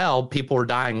From Hell, people were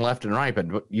dying left and right, but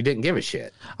you didn't give a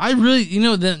shit. I really,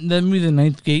 that movie, The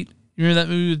Ninth Gate. You remember that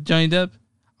movie with Johnny Depp?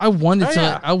 I wanted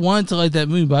to like that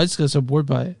movie, but I just got so bored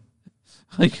by it.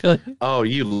 Like, oh,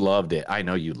 you loved it. I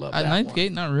know you loved that. Ninth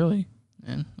Gate, not really.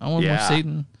 Man, I want more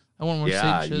Satan. I want more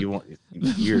Satan shit.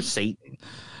 You're Satan.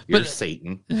 You're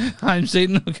Satan. I'm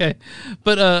Satan. Okay,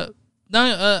 but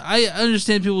I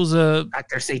understand people's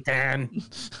Dr. Satan.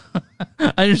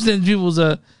 I understand people's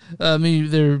maybe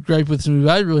their gripe with the movie.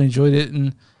 I really enjoyed it,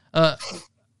 and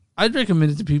I'd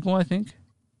recommend it to people. I think.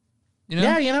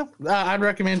 Yeah, I'd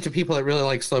recommend it to people that really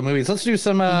like slow movies. Let's do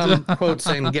some quotes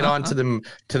and get on to the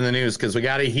news because we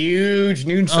got a huge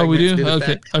news segment. Oh, we do?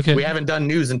 Okay. We haven't done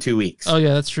news in 2 weeks. Oh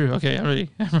yeah, that's true. Okay, I'm ready.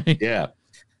 Yeah.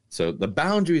 So the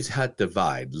boundaries that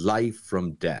divide life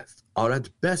from death are at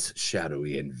best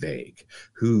shadowy and vague.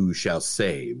 Who shall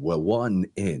say where one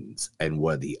ends and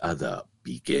where the other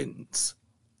begins?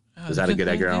 Is that a good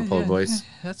Edgar Allan Poe voice?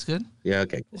 That's good. Yeah,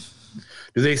 okay, cool.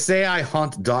 Do they say I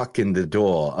haunt darken the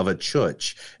door of a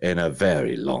church in a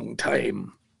very long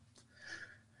time?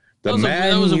 That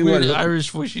was a weird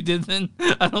Irish voice you did then.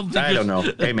 I don't know.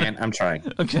 Hey, man, I'm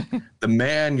trying. Okay. The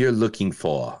man you're looking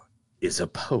for is a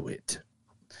poet.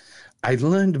 I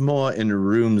learned more in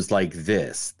rooms like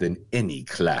this than any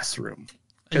classroom.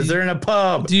 Because they're in a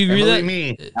pub. Do you agree believe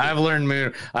me, I've learned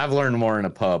more in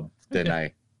a pub than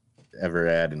I ever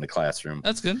had in the classroom.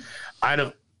 That's good. I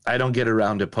don't get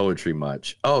around to poetry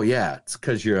much. Oh yeah, it's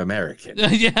because you're American.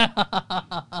 Yeah.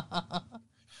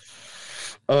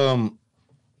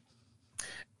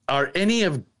 Are any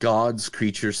of God's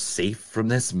creatures safe from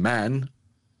this man?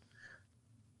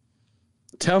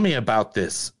 Tell me about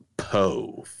this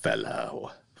Poe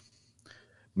fellow.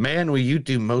 Man will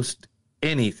do most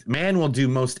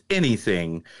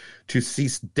anything to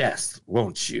cease death,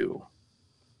 won't you?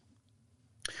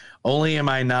 Only am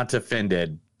I not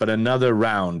offended, but another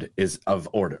round is of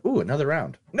order. Ooh, another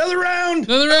round. Another round!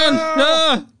 Another round!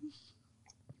 Ah!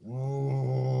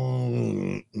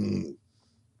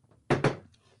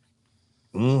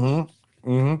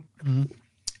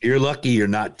 You're lucky you're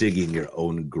not digging your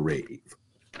own grave.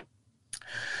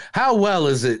 How well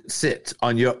does it sit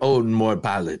on your own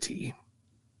mortality?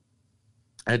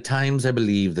 At times I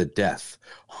believe that death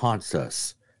haunts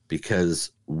us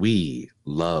because we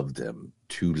love them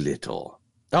too little.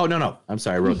 Oh, no. I'm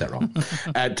sorry. I wrote that wrong.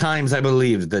 At times I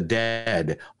believe the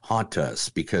dead haunt us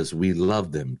because we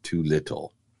love them too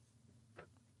little.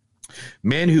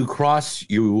 Men who cross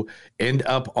you end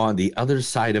up on the other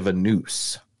side of a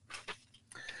noose.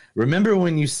 Remember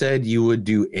when you said you would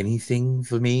do anything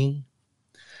for me?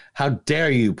 How dare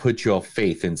you put your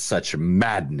faith in such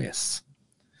madness?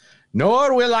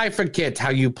 Nor will I forget how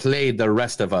you played the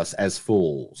rest of us as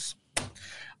fools.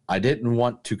 I didn't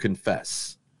want to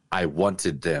confess. I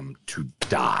wanted them to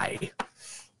die.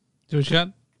 Do what you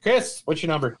got? Chris, what's your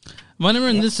number? My number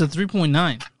in this is a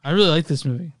 3.9. I really like this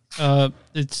movie.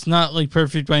 It's not like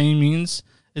perfect by any means.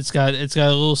 It's got a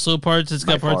little slow parts. It's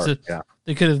got parts that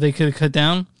they could have cut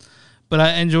down. But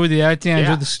I enjoyed the acting. I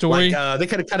enjoyed the story. Like, they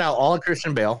could have cut out all of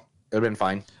Christian Bale. It would have been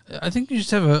fine. I think you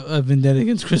just have a vendetta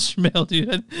against Christian Bale, dude.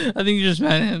 I think you're just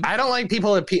mad at him. I don't like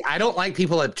people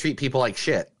that treat people like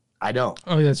shit. I don't.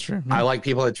 Oh, that's true. I like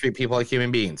people that treat people like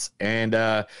human beings. And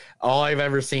all I've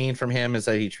ever seen from him is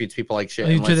that he treats people like shit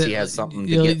unless he has something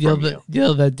to get from you.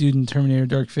 Yell that dude in Terminator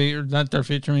Dark Fate, or not Dark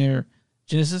Fate, Terminator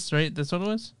Genesis, right? That's what it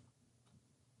was?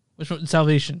 Which one?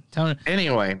 Salvation.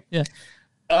 Anyway. Yeah.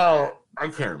 Oh, I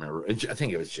can't remember. I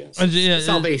think it was Genesis.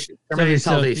 Salvation. Terminator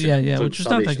Salvation. Yeah, which was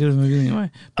not that good of a movie anyway.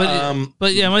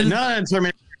 But yeah, none of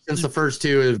Terminator since the first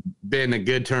two have been a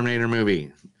good Terminator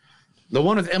movie. The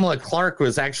one with Emilia Clarke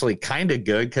was actually kind of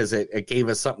good because it gave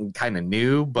us something kind of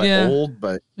new but old.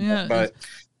 But it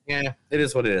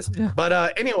is what it is. Yeah.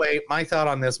 But anyway, my thought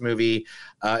on this movie,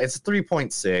 it's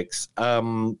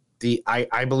 3.6.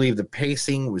 I believe the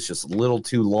pacing was just a little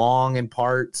too long in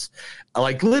parts.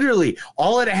 Like literally,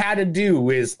 all it had to do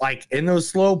is like in those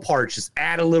slow parts, just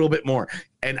add a little bit more.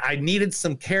 And I needed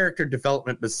some character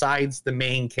development besides the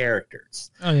main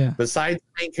characters. Oh yeah. Besides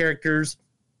the main characters,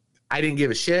 I didn't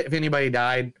give a shit if anybody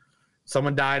died.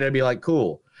 Someone died, I'd be like,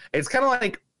 cool. It's kind of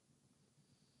like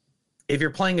if you're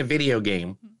playing a video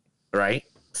game, right?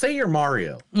 Say you're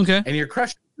Mario. Okay. And you're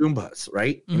crushing Goombas,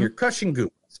 right? Mm-hmm. And you're crushing Goombas.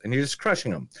 And you're just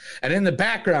crushing them. And in the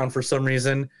background, for some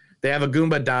reason, they have a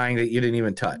Goomba dying that you didn't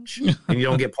even touch. And you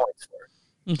don't get points for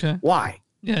it. Okay. Why?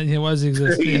 Yeah, why does it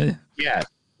exist? Yeah.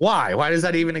 Why? Why does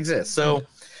that even exist? So,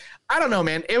 I don't know,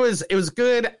 man. It was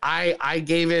good. I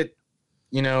gave it,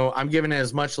 I'm giving it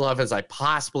as much love as I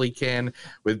possibly can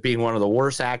with being one of the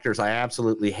worst actors I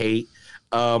absolutely hate.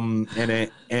 I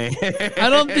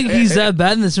don't think he's that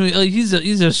bad in this movie. Like he's a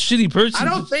shitty person. I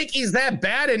don't think he's that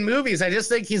bad in movies. I just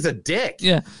think he's a dick.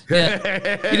 Yeah.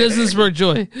 He doesn't spark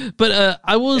joy. But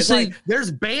I will say, like,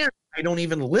 there's bands I don't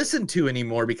even listen to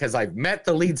anymore because I've met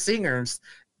the lead singers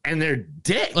and they're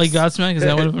dicks. Like Godsmack, is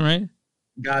that one of them, right?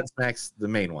 Godsmack's the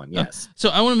main one. Yes. So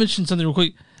I want to mention something real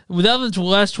quick. Without the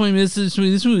last 20 minutes of this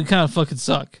movie would kind of fucking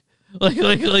suck. Like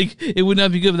it would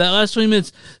not be good. But that last 20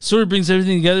 minutes sort of brings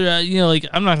everything together. Like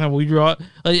I'm not gonna weed out.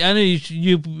 Like I know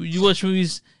you watch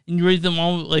movies and you rate them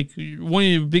all. Like one of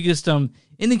your biggest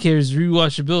indicators is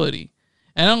rewatchability.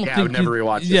 And I don't think I would never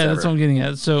rewatch. Yeah, that's what I'm getting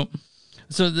at. So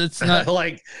that's not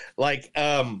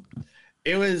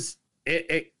it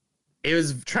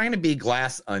was trying to be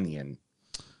Glass Onion,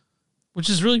 which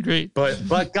is really great, but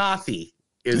gothy.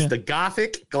 The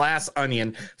gothic Glass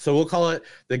Onion, so we'll call it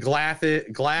the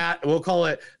we'll call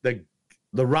it the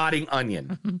rotting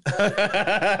onion because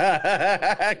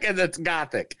it's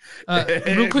gothic.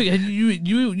 Real quick,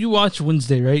 you watched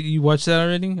Wednesday, right? You watched that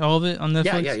already, all of it on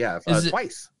Netflix? Yeah,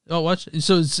 twice. Watch.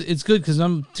 So it's good because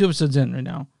I'm 2 episodes in right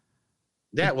now.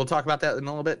 Yeah, we'll talk about that in a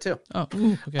little bit too. Oh,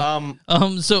 okay.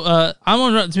 So I'm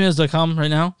on RottenTomatoes.com right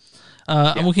now.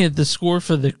 I'm looking at the score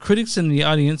for the critics and the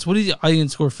audience. What is the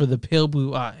audience score for The Pale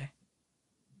Blue Eye?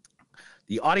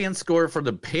 The audience score for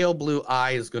The Pale Blue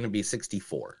Eye is going to be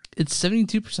 64. It's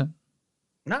 72%.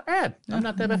 Not bad. I'm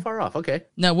not that far off. Okay.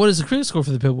 Now, what is the critic score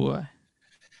for The Pale Blue Eye?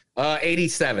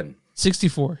 87.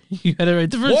 64. You got it right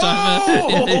the first time.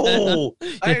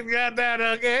 I got that.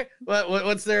 Okay.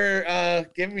 What's their?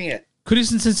 Give me it. Critics'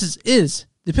 consensus is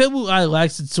The Pale Blue Eye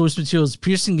lacks its source material's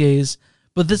piercing gaze,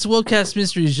 but this well-cast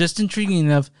mystery is just intriguing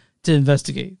enough to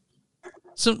investigate.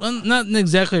 So, not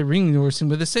exactly a ring endorsing,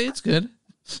 but they say it's good.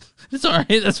 It's all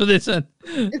right. That's what they said.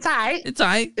 It's all right. It's all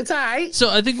right. It's all right. So,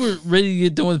 I think we're ready to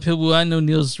get done with Pale Blue Eye. I know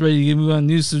Neil's ready to move on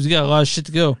news, so we got a lot of shit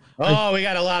to go. Oh, we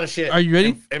got a lot of shit. Are you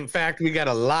ready? In fact, we got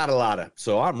a lot of.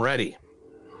 So, I'm ready.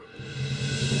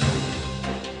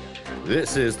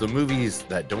 This is the movies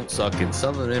that don't suck in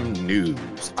some of them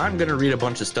news. I'm going to read a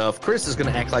bunch of stuff. Chris is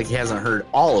going to act like he hasn't heard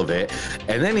all of it.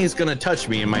 And then he's going to touch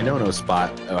me in my no-no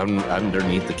spot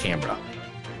underneath the camera.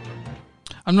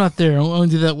 I'm not there. I only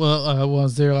did that while I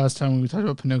was there last time when we talked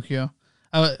about Pinocchio.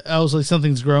 I was like,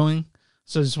 something's growing.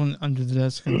 So I just went under the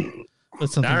desk and let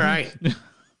something. All right.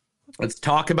 Let's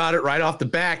talk about it right off the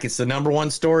back. It's the number one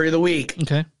story of the week.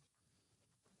 Okay.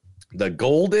 The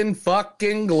Golden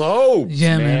fucking Globes.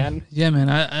 Yeah, man. Yeah, man.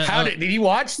 Did you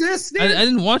watch this? Dude? I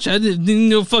didn't watch it. I didn't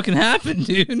know what fucking happened,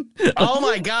 dude. Oh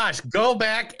my gosh. Go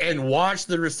back and watch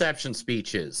the reception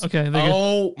speeches. Okay.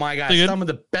 Oh my gosh. Some of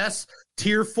the best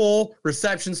tearful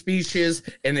reception speeches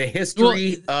in the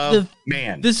history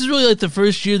man. This is really like the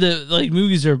first year that like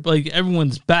movies are like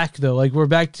everyone's back though. Like we're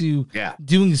back to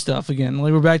doing stuff again.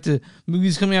 Like we're back to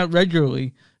movies coming out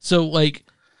regularly. So like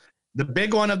the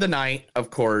big one of the night, of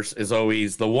course, is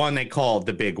always the one they called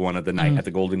the big one of the night at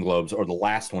the Golden Globes, or the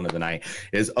last one of the night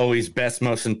is always Best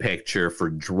Motion Picture for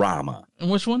Drama. And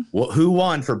which one? Well, who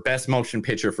won for Best Motion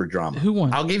Picture for Drama? Who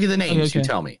won? I'll give you the names. Okay. You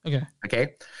tell me.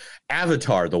 Okay.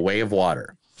 Avatar: The Way of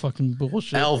Water. Fucking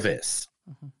bullshit. Elvis.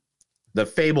 The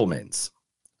Fablemans.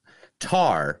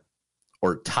 Tar,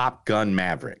 or Top Gun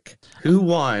Maverick. Who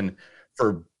won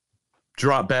for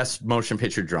Best Motion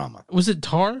Picture Drama? Was it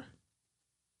Tar?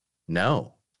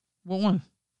 No. What one?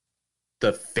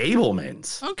 The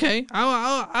Fablemans. Okay,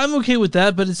 I'm okay with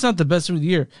that, but it's not the best of the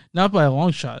year, not by a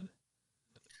long shot.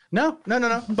 No.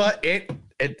 But it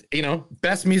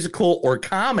best musical or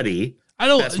comedy. I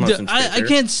don't. I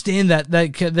can't stand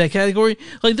that category.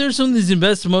 Like there's some of these in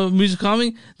best music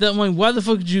comedy that I'm like, why the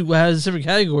fuck did you have a separate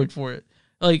category for it?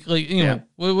 Like what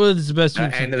is the best?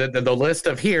 And the list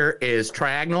of here is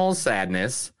Triagonal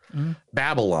Sadness,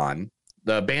 Babylon,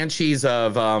 the Banshees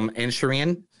of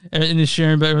Inisherin.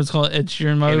 Inisherin, but everyone's called Ed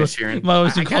Sheeran.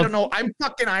 I don't know. I'm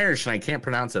fucking Irish and I can't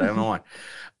pronounce it. I don't know why.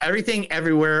 Everything,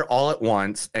 Everywhere, All at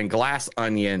Once, and Glass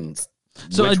Onions.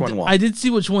 So which one won? I did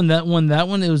see which one that won. That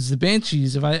one, it was the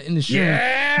Banshees.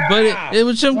 Yeah, but it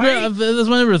was some great. That was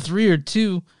my number 3 or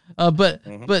 2. But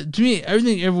to me,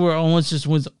 Everything, Everywhere, All at Once just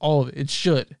wins all of it. It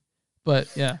should. But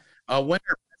yeah. Winner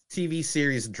TV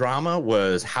series drama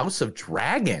was House of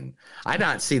Dragon. I did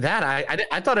not see that.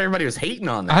 I thought everybody was hating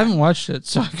on that. I haven't watched it,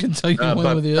 so I can tell you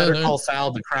one with the Better other. Call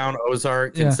Saul, The Crown,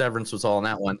 Ozark, and Severance was all in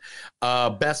that one.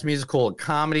 Best musical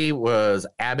comedy was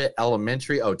Abbott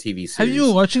Elementary. TV series. Have you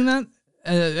been watching that?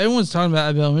 Everyone's talking about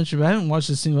Abbott Elementary, but I haven't watched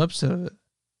a single episode of it.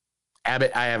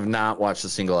 Abbott, I have not watched a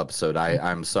single episode.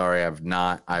 I'm sorry, I've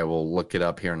not. I will look it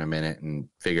up here in a minute and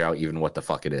figure out even what the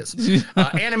fuck it is.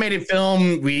 Animated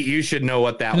film, you should know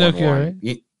what that Pinocchio, one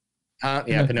won.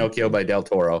 Right? Pinocchio by Del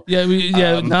Toro.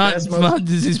 Not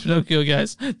Disney's Pinocchio,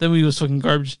 guys. That movie was fucking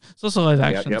garbage. It's also live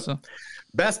action. So.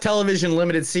 Best television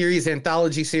limited series,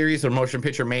 anthology series, or motion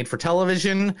picture made for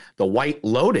television, The White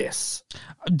Lotus.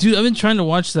 Dude, I've been trying to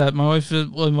watch that. My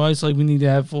wife's like, we need to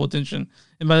have full attention.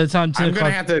 And by the time 10 I'm going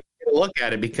to have to look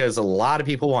at it because a lot of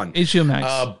people won. HBO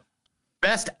Max.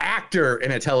 Best actor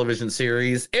in a television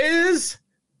series is...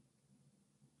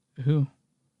 Who?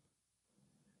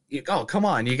 Oh, come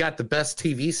on. You got the best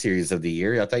TV series of the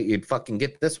year. I thought you'd fucking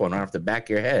get this one right off the back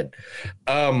of your head.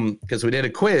 Because we did a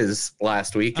quiz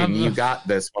last week, and you got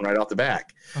this one right off the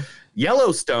back.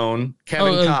 Yellowstone,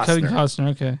 Kevin Costner. Kevin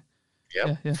Costner, okay.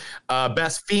 Yep. Yeah.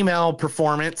 Best female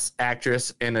performance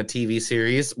actress in a TV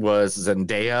series was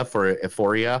Zendaya for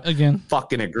Euphoria. Again.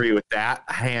 Fucking agree with that.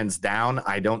 Hands down.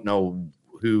 I don't know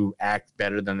who acts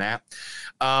better than that.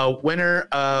 Winner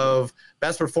of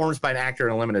Best Performance by an Actor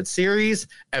in a Limited Series,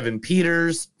 Evan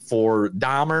Peters for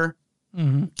Dahmer.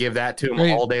 Mm-hmm. Give that to him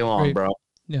all day long, bro.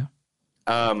 Yeah.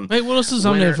 Wait, what else was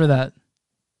nominated for that?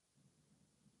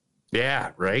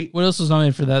 Yeah, right. What else was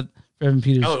nominated for that? For Evan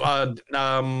Peters. Taron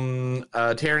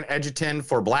Egerton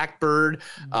for Blackbird,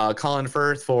 Colin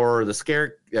Firth for The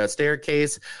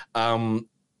Staircase,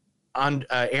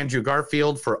 Andrew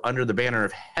Garfield for Under the Banner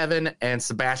of Heaven, and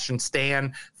Sebastian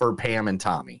Stan for Pam and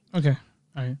Tommy. Okay,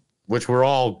 all right. Which were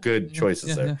all good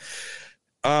choices there.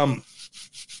 Yeah.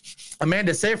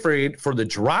 Amanda Seyfried for The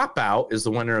Dropout is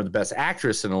the winner of the Best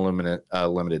Actress in a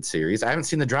limited series. I haven't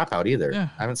seen The Dropout either. Yeah.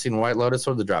 I haven't seen White Lotus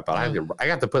or The Dropout. I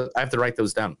have to write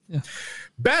those down. Yeah.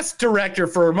 Best Director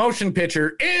for a Motion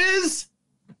Picture is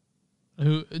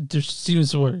Steven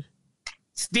Spielberg.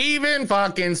 Steven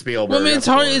fucking Spielberg. Well, I mean, it's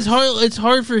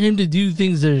hard for him to do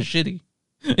things that are shitty.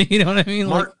 You know what I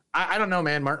mean? I don't know,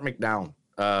 man. Martin McDowell.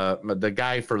 The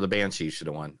guy for the Banshees should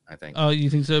have won, I think. Oh, you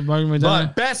think so? Martin McDowell?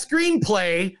 But best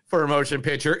screenplay for a motion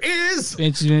picture is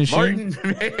Martin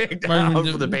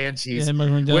McDowell for the Banshees. Yeah,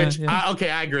 Martin McDowell, which,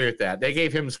 I agree with that. They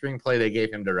gave him screenplay. They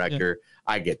gave him director.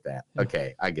 Yeah. I get that. Yeah.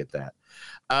 Okay, I get that.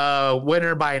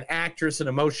 Winner by an actress in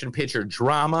a motion picture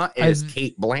drama is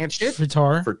Cate Blanchett. For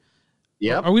Tar.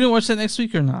 Yep. Are we going to watch that next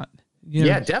week or not?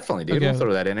 Yeah, definitely, dude. Okay. We'll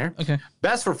throw that in there. Okay.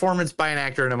 Best performance by an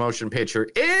actor in a motion picture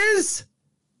is...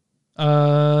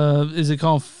 Is it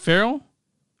called Feral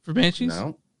for Banshees?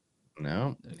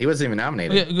 No, he wasn't even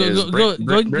nominated. Okay, It was go,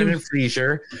 Brendan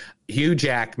Fraser, Hugh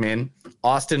Jackman,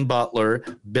 Austin Butler,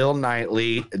 Bill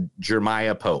Knightley,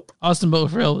 Jeremiah Pope. Austin Butler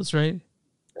for Elvis, right?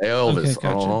 Elvis. Okay,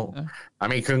 gotcha. Oh, I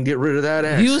mean, couldn't get rid of that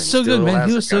accent. He was so good, man.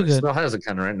 He was so good. Still has it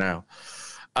kind of right now.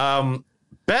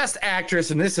 Best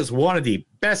actress, and this is one of the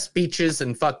best speeches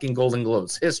in fucking Golden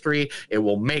Globes history. It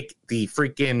will make the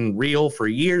freaking reel for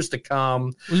years to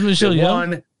come. Was Michelle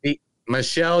Yeoh?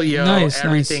 Michelle Yeoh, Nice,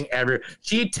 everything ever.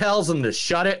 She tells them to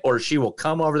shut it, or she will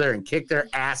come over there and kick their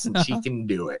ass, and she can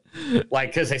do it. Like,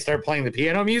 because they start playing the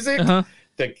piano music to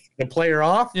play her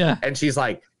off. Yeah. And she's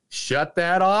like, shut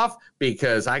that off,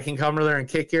 because I can come over there and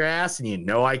kick your ass, and you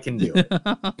know I can do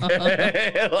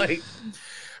it. Like,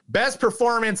 best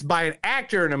performance by an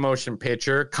actor in a motion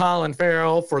picture, Colin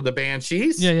Farrell for The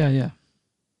Banshees. Yeah.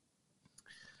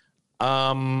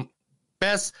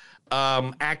 Best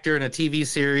actor in a TV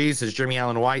series is Jeremy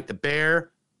Allen White, The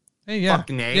Bear. Hey, yeah.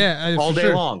 Fucking A. Yeah, all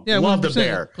day long. Yeah, Love 100%. The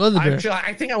Bear. Love The Bear.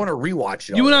 I think I want to rewatch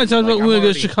it. You and I talked about I'm we want to go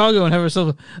already- to Chicago and have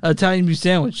ourselves an Italian beef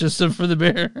sandwich just for The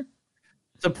Bear.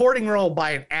 Supporting role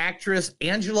by an actress,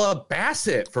 Angela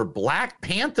Bassett for Black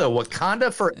Panther,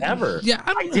 Wakanda Forever. Yeah,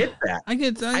 I get that. I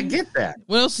get that.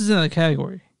 What else is in that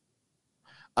category?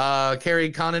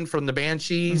 Carrie Condon from The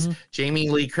Banshees, Jamie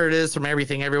Lee Curtis from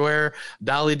Everything Everywhere,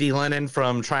 Dolly D. Lennon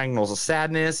from Triangles of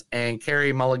Sadness, and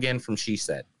Carrie Mulligan from She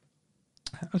Said.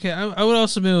 Okay, I would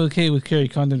also be okay with Carrie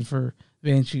Condon for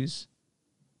Banshees.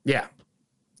 Yeah,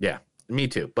 me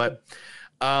too. But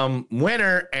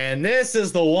winner, and this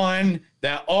is the one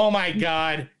that, oh my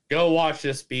God, go watch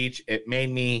this speech. It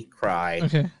made me cry.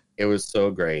 Okay. It was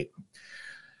so great.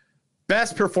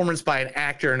 Best performance by an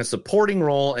actor in a supporting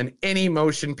role in any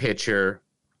motion picture.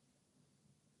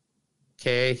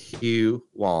 Hugh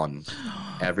Wan.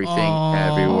 Everything,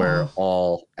 Everywhere,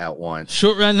 All at Once.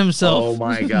 Short round himself.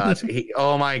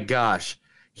 Oh my gosh.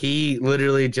 He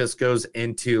literally just goes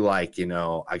into like,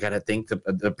 I got to think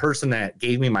the person that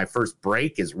gave me my first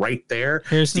break is right there.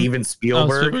 Steven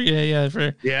Spielberg.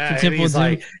 Yeah.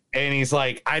 And he's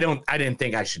like, I didn't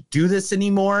think I should do this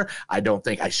anymore. I don't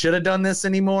think I should have done this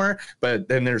anymore. But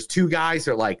then there's two guys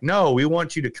that are like, no, we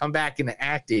want you to come back into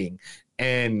acting.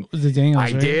 And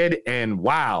I did. And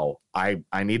wow, I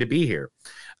need to be here.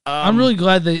 I'm really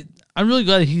glad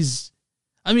he's.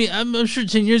 I mean, I'm sure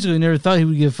 10 years ago he never thought he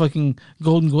would get a fucking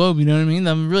Golden Globe. You know what I mean?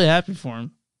 I'm really happy for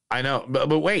him. I know,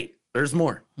 but wait, there's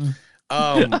more.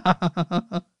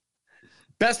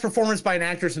 Best performance by an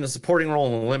actress in a supporting role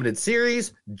in a limited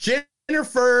series,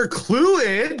 Jennifer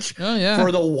Coolidge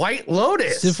for The White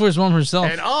Lotus. Sit for his mom herself.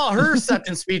 And her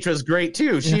acceptance speech was great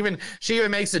too. She even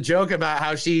makes a joke about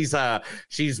how she's like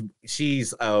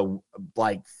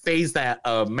phased that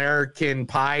American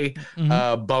Pie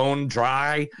bone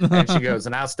dry, and she goes,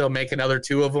 and I'll still make another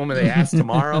 2 of them, and they ask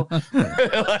tomorrow.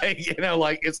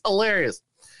 Like it's hilarious.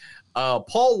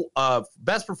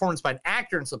 Best performance by an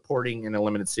actor in supporting in a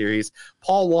limited series,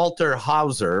 Paul Walter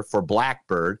Hauser for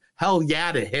Blackbird. Hell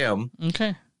yeah to him.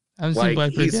 Okay.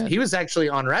 He was actually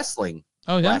on wrestling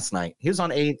last night. He was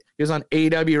on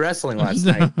AEW wrestling last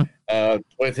night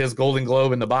with his Golden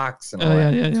Globe in the box and all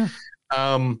that.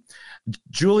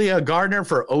 Julia Gardner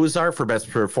for Ozark for best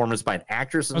performance by an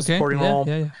actress in a supporting role.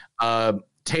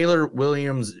 Taylor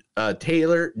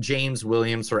James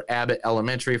Williams for Abbott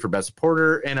Elementary for best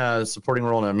supporter in a supporting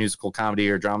role in a musical comedy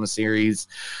or drama series.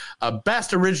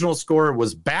 Best original score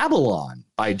was Babylon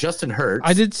by Justin Hurst.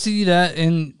 I did see that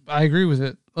and I agree with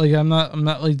it. Like I'm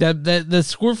not like that the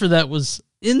score for that was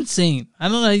insane. I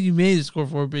don't know how you made a score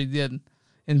for it, but you did.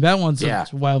 And Babylon's a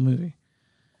wild movie.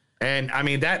 And I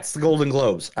mean, that's the Golden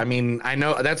Globes. I mean, I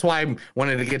know that's why I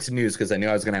wanted to get to news, because I knew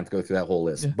I was going to have to go through that whole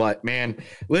list. But man,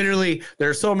 literally,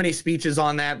 there are so many speeches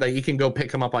on that you can go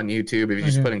pick them up on YouTube. If you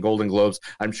just put in Golden Globes,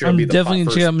 I'm sure I'm it'll be definitely the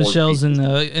going to check out Michelle's in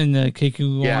the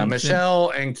KQ. Yeah,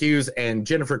 Michelle and Q's and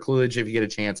Jennifer Coolidge if you get a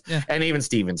chance. Yeah. And even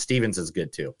Stevens. Stevens is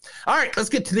good too. All right, let's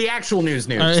get to the actual news.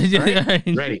 All right?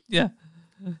 Ready? Yeah.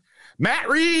 Matt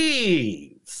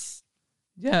Reeves.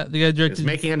 Yeah, the guy directed. Is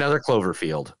making another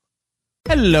Cloverfield.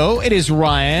 Hello, it is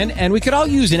Ryan, and we could all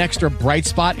use an extra bright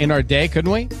spot in our day,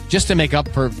 couldn't we? Just to make up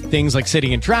for things like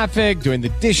sitting in traffic, doing the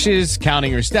dishes,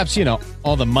 counting your steps,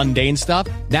 all the mundane stuff.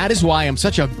 That is why I'm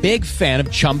such a big fan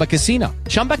of Chumba Casino.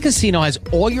 Chumba Casino has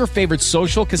all your favorite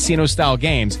social casino-style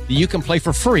games that you can play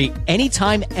for free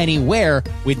anytime, anywhere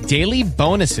with daily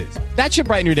bonuses. That should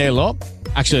brighten your day a little.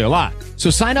 Actually, a lot.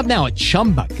 So sign up now at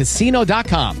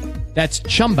ChumbaCasino.com. That's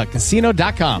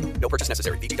ChumbaCasino.com. No purchase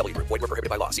necessary. VGW Group. Void where prohibited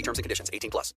by law. See terms and conditions.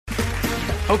 18+.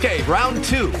 Okay, round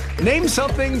 2. Name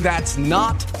something that's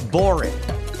not boring.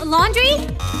 A laundry?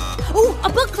 Ooh, a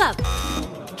book club.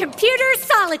 Computer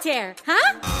solitaire,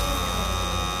 huh?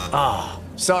 Ah,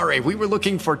 sorry, we were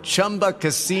looking for Chumba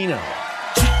Casino.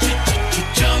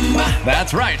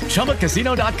 That's right.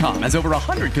 ChumbaCasino.com has over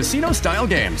 100 casino-style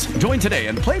games. Join today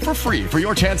and play for free for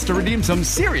your chance to redeem some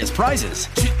serious prizes.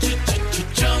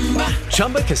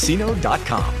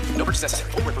 ChumbaCasino.com. No purchase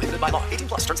necessary. Void where prohibited by law. 18+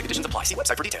 terms and conditions apply. See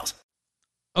website for details.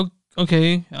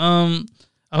 Okay. I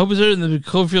hope it's better than the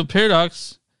Cloverfield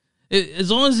Paradox.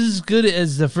 As long as it's as good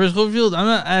as the first Cloverfield, I'm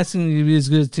not asking you to be as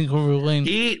good as 10 Cloverfield Lane.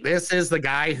 This is the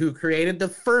guy who created the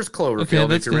first Cloverfield.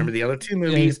 Okay, if you remember, the other two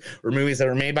movies were movies that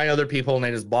were made by other people, and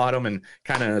they just bought them and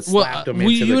kind of slapped them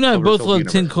into the you and I both love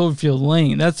universe. 10 Cloverfield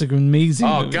Lane. That's an amazing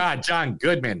movie. God, John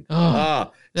Goodman. Yeah.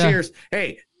 Cheers.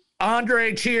 Hey,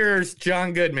 Andre, cheers,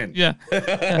 John Goodman. Yeah.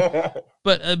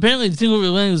 But apparently, 10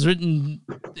 Cloverfield Lane was written,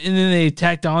 and then they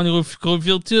tacked on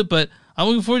Cloverfield to it, but I'm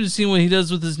looking forward to seeing what he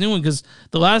does with this new one, because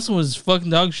the last one was fucking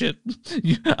dog shit.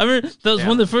 I remember that was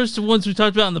one of the first ones we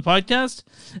talked about on the podcast,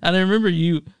 and I remember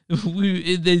they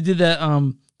did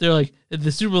that. They're like at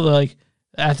the Super Bowl, they're like,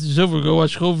 after it's over, go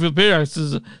watch Cloverfield Paradox.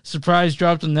 There's a surprise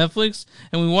dropped on Netflix,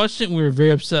 and we watched it, and we were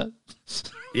very upset.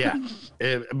 Yeah.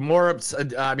 More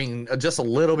upset. I mean, just a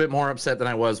little bit more upset than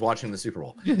I was watching the Super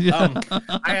Bowl.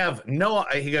 I have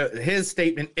his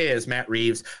statement is, Matt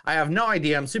Reeves, I have no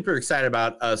idea. I'm super excited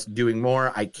about us doing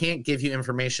more. I can't give you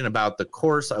information about the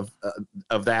course of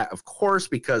that, of course,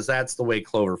 because that's the way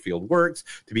Cloverfield works.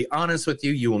 To be honest with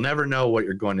you, you will never know what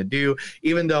you're going to do.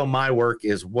 Even though my work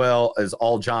is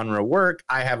all genre work,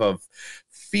 I have a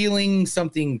feeling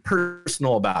something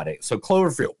personal about it. So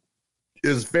Cloverfield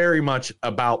is very much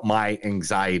about my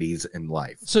anxieties in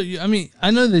life. So, I mean, I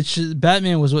know that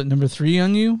Batman was number 3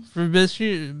 on you for best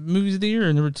movies of the year,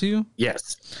 or number 2?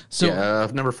 Yes. So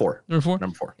number 4. Number 4?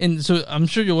 Number 4. And so I'm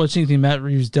sure you'll watch anything Matt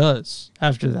Reeves does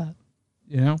after that,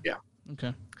 you know? Yeah.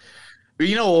 Okay. But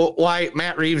you know why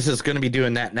Matt Reeves is going to be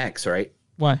doing that next, right?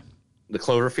 Why? The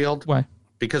Cloverfield? Why?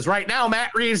 Because right now,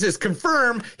 Matt Reeves is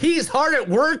confirmed he's hard at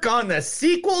work on the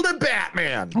sequel to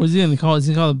Batman. What is he going to call it? Is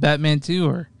he call it Batman 2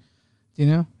 or... You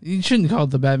know, you shouldn't call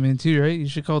it the Batman 2, right? You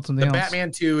should call it something else. The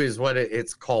Batman 2 is what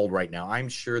it's called right now. I'm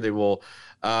sure they will.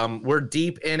 We're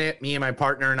deep in it. Me and my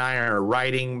partner and I are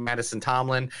writing. Madison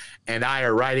Tomlin and I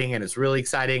are writing, and it's really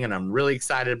exciting. And I'm really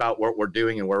excited about what we're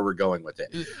doing and where we're going with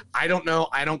it. I don't know.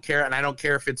 I don't care. And I don't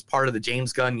care if it's part of the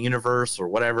James Gunn universe or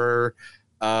whatever.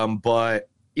 But,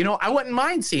 you know, I wouldn't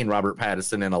mind seeing Robert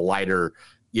Pattinson in a lighter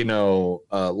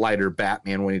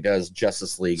Batman when he does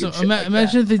Justice League. So and shit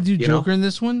imagine if they do Joker know? in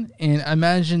this one, and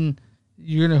imagine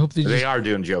you're gonna hope they are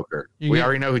doing Joker. We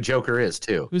already know who Joker is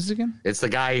too. Who's it again? It's the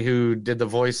guy who did the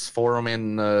voice for him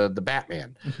in the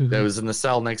Batman that was in the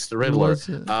cell next to Riddler.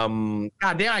 God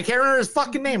damn, I can't remember his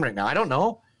fucking name right now. I don't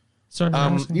know. Sorry,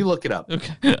 you look it up.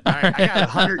 Okay. All right, I got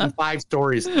 105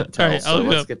 stories to tell, right, so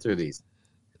let's get through these.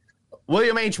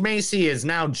 William H. Macy has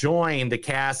now joined the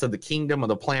cast of the Kingdom of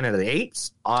the Planet of the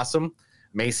Apes. Awesome.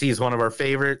 Macy is one of our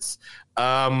favorites.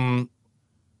 Already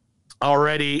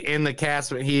in the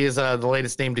cast, he is the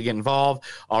latest name to get involved.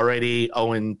 Already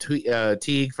Owen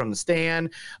Teague from The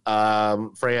Stand,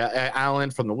 Freya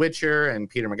Allen from The Witcher, and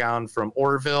Peter McGowan from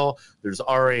Orville. There's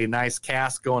already a nice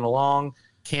cast going along.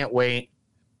 Can't wait.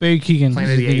 Barry Keoghan.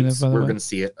 Planet of the Apes. We're going to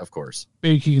see it, of course.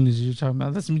 Barry Keoghan is what you're talking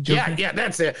about. That's me joking. Yeah,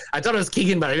 that's it. I thought it was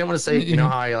Keegan, but I didn't want to say, you know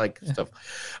how I like stuff.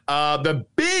 The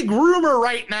big rumor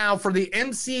right now for the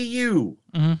MCU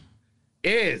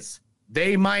is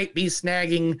they might be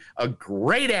snagging a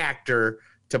great actor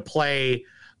to play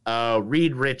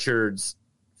Reed Richards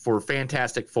for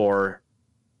Fantastic Four.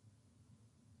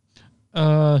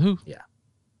 Who? Yeah.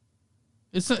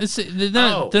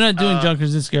 They're not doing John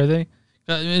Krasinski, are they?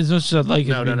 As much as I'd like it.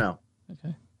 No.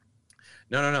 Okay.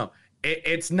 No.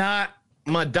 It's not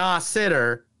Madonna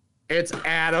Sitter. It's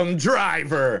Adam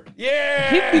Driver. Yeah.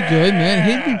 He'd be good,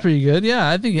 man. He'd be pretty good. Yeah,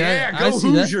 I think. Yeah, I go see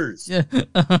Hoosiers.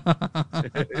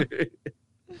 That.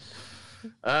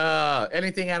 Yeah.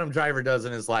 Anything Adam Driver does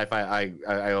in his life, I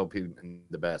hope he's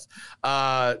the best.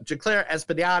 Jaclare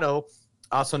Espediado,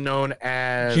 also known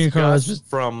as Gus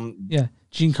from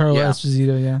Giancarlo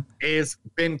Esposito, has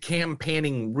been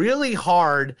campaigning really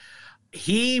hard.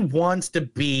 He wants to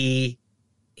be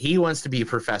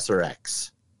Professor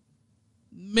X.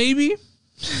 Maybe.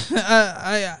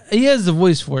 He has the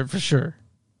voice for it for sure.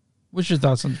 What's your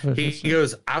thoughts on Professor X? He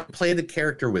goes, I'll play the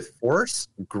character with force,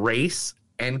 grace,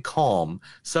 and calm.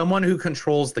 Someone who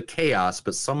controls the chaos,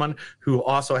 but someone who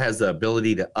also has the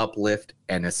ability to uplift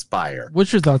and aspire.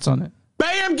 What's your thoughts on it?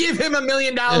 Bam! Give him $1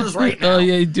 million right now. Oh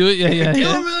yeah, do it. Yeah. Give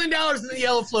him $1 million in the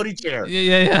yellow floaty chair.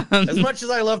 Yeah. As much as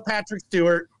I love Patrick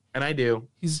Stewart, and I do,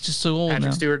 he's just so old.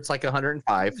 Patrick Stewart's like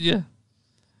 105. Yeah.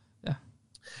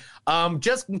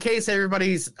 Just in case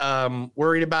everybody's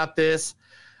worried about this,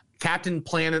 Captain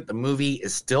Planet, the movie,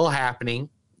 is still happening.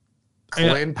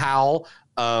 Colin Powell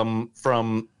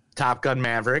from Top Gun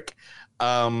Maverick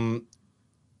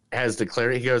has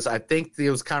declared, he goes, I think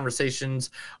those conversations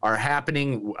are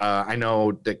happening. I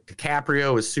know that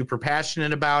DiCaprio is super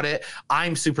passionate about it.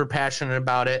 I'm super passionate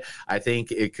about it. I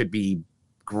think it could be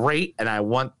great, and I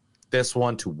want this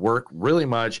one to work really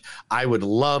much. I would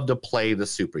love to play the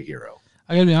superhero.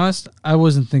 I gotta be honest, I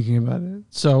wasn't thinking about it,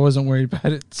 so I wasn't worried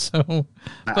about it. So,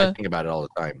 I think about it all the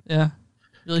time. Yeah.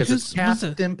 Because it's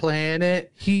Captain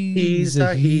Planet. He's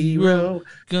a hero.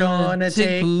 Gonna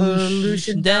take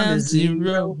pollution down to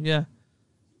zero. Yeah.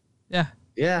 Yeah.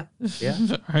 Yeah. Yeah.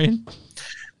 All right.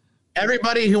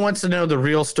 Everybody who wants to know the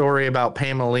real story about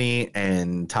Pamela Lee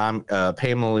Anderson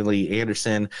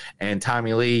and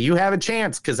Tommy Lee, you have a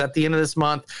chance, because at the end of this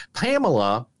month,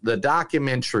 Pamela, the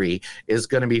documentary, is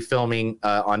going to be filming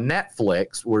on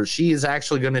Netflix, where she is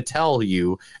actually going to tell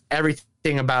you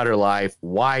everything about her life,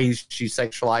 why she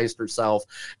sexualized herself,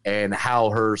 and how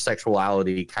her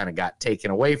sexuality kind of got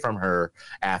taken away from her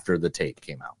after the tape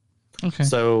came out. Okay.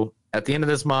 So at the end of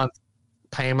this month,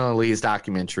 Pamela Lee's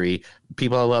documentary.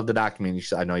 People that love the documentary,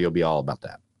 I know you'll be all about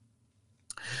that.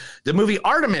 The movie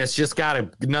Artemis just got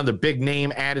another big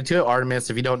name added to it. Artemis,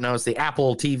 if you don't know, it's the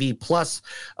Apple TV Plus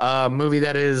movie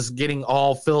that is getting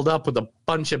all filled up with a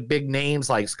bunch of big names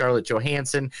like Scarlett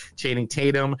Johansson, Channing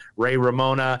Tatum, Ray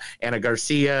Ramona, Anna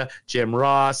Garcia, Jim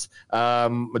Ross,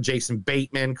 Jason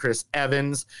Bateman, Chris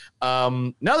Evans.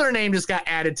 Another name just got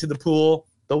added to the pool.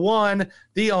 The one,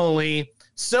 the only,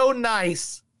 so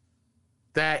nice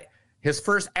that his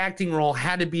first acting role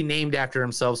had to be named after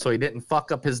himself so he didn't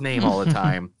fuck up his name all the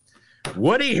time.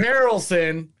 Woody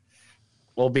Harrelson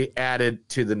will be added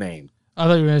to the name. I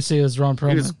thought you were going to say it was Ron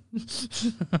Perlman.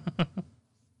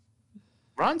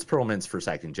 Ron Perlman's first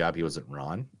acting job, he wasn't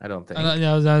Ron, I don't think.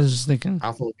 I was just thinking.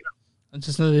 I'll have to look it up. I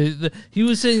just know he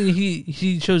was saying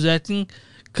he chose acting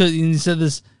because he said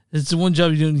this. It's the one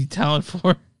job you don't need talent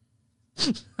for.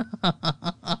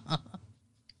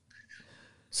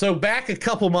 So back a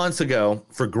couple months ago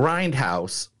for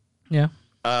Grindhouse. Yeah.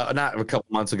 Not a couple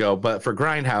months ago, but for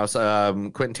Grindhouse,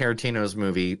 Quentin Tarantino's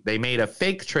movie, they made a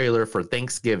fake trailer for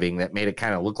Thanksgiving that made it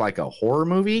kind of look like a horror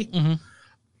movie. Mm-hmm.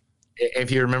 If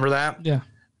you remember that. Yeah.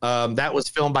 That was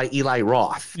filmed by Eli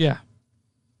Roth. Yeah.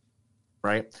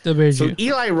 Right? So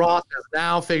Eli Roth has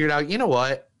now figured out, you know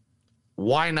what?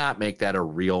 Why not make that a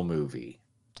real movie?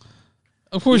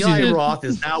 Of course Eli he did. Roth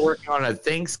is now working on a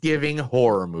Thanksgiving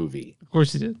horror movie. Of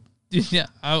course he did. Yeah,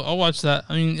 I'll watch that.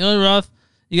 I mean, Eli Roth,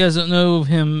 you guys don't know of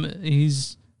him.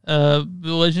 He's a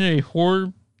legendary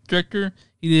horror director.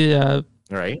 He did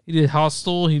right. He did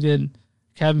Hostel. He did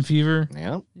Cabin Fever.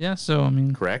 Yeah. Yeah, so I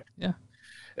mean, correct. Yeah.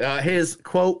 His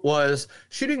quote was,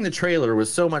 shooting the trailer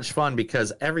was so much fun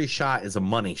because every shot is a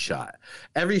money shot.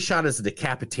 Every shot is a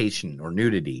decapitation or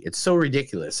nudity. It's so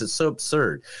ridiculous. It's so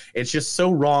absurd. It's just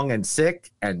so wrong and sick,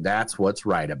 and that's what's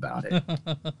right about it.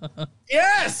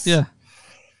 Yes! Yeah.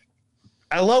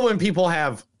 I love when people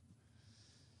have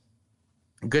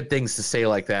good things to say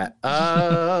like that.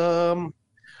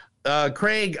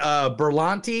 Craig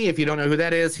Berlanti, if you don't know who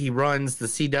that is, he runs the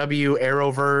CW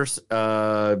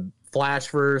Arrowverse,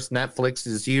 Flashverse, Netflix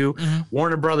is you. Mm-hmm.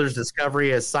 Warner Brothers Discovery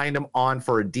has signed him on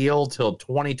for a deal till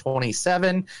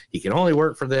 2027. He can only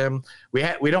work for them. We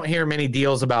don't hear many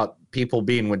deals about people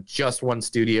being with just one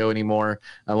studio anymore,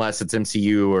 unless it's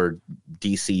MCU or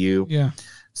DCU. Yeah.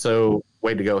 So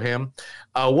way to go him.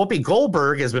 Whoopi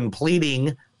Goldberg has been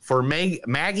pleading for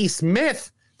Maggie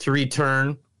Smith to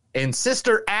return in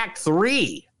Sister Act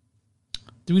 3.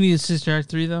 Do we need a Sister Act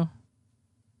 3 though?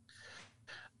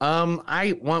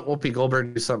 I want Whoopi Goldberg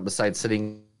to do something besides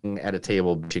sitting at a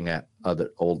table bitching at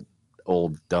other old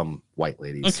dumb white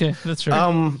ladies. Okay, that's right.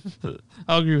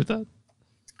 I'll agree with that.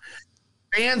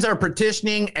 Fans are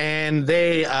petitioning, and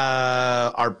they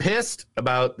are pissed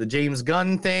about the James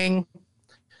Gunn thing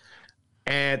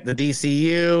at the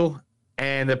DCU,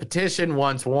 and the petition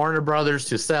wants Warner Brothers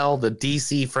to sell the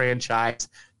DC franchise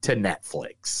to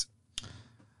Netflix.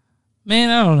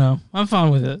 Man, I don't know. I'm fine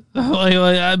with it. But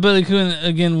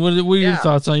again, what are your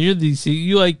thoughts on your DC?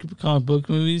 You like comic book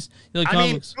movies? You like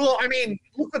comics? I mean,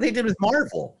 look what they did with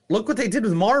Marvel. Look what they did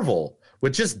with Marvel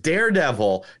with just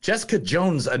Daredevil, Jessica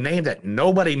Jones, a name that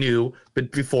nobody knew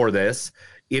but before this,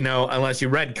 unless you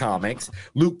read comics.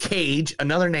 Luke Cage,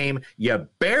 another name you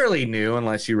barely knew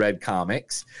unless you read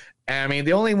comics. I mean,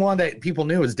 the only one that people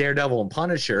knew was Daredevil and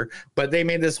Punisher, but they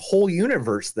made this whole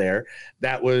universe there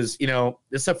that was,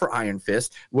 except for Iron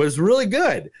Fist, was really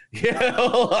good.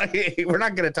 We're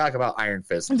not going to talk about Iron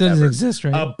Fist. It doesn't exist,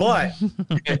 right? But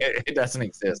it doesn't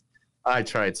exist. I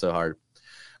tried so hard.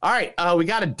 All right, we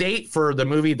got a date for the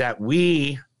movie that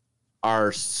we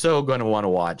are so going to want to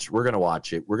watch. We're going to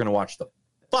watch it. We're going to watch the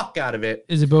fuck out of it.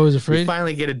 Is it Beau is Afraid? We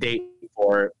finally get a date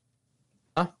for it.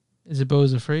 Huh? Is it Beau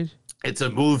is Afraid? It's a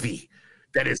movie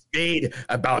that is made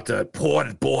about a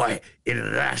poor boy in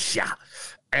Russia,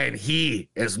 and he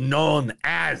is known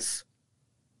as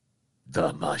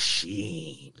the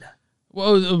Machine.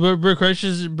 Whoa, Bert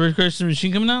Kreischer's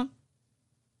Machine coming out?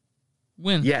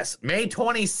 When? Yes, May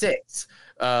 26th.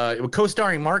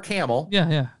 Co-starring Mark Hamill.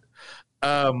 Yeah.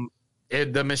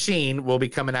 The Machine will be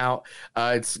coming out.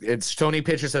 It's Sony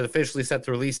Pictures has officially set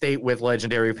the release date with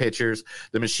Legendary Pictures.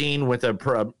 The Machine with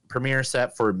a premiere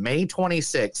set for May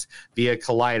 26th via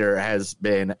Collider has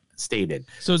been stated.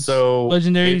 So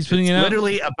Legendary is putting it out.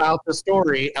 Literally about the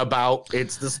story.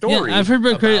 It's the story. Yeah, I've heard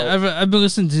Bert Kreischer. I've been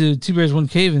listening to Two Bears One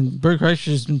Cave, and Bert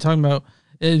Kreischer's been talking about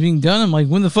it being done. I'm like,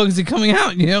 when the fuck is it coming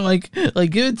out? You know, like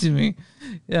give it to me.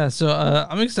 Yeah, so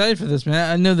I'm excited for this,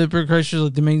 man. I know that Bert Kreischer is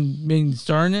like the main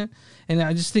star in it, and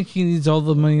I just think he needs all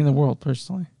the money in the world,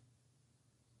 personally.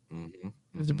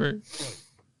 It's a Bert.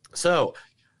 So,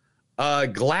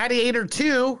 Gladiator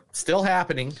 2 still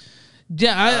happening.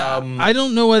 Yeah, I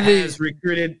don't know why they has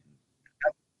recruited.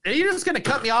 Are you just gonna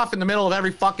cut me off in the middle of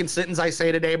every fucking sentence I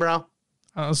say today, bro?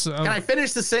 Can I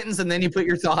finish the sentence and then you put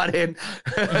your thought in?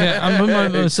 Okay, I'm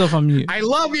putting myself on mute. I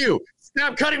love you.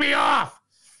 Stop cutting me off.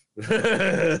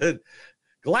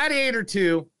 Gladiator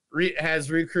 2 has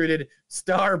recruited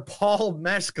star Paul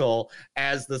Mescal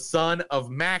as the son of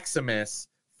Maximus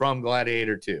from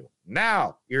Gladiator 2.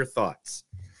 Now, your thoughts.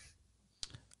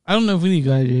 I don't know if we need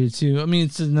Gladiator 2. I mean,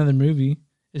 it's another movie.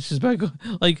 It's just about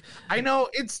like I know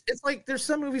it's like there's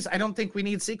some movies I don't think we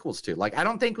need sequels to. Like I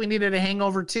don't think we needed a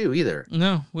Hangover 2 either.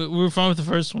 No, we were fine with the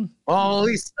first one. Well, at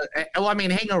least I mean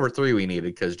Hangover 3 we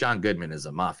needed because John Goodman is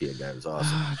a mafia guy. It was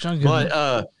awesome. John Goodman.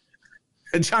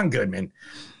 But John Goodman.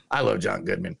 I love John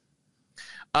Goodman.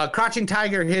 Crouching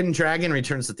Tiger, Hidden Dragon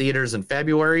returns to theaters in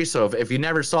February. So if you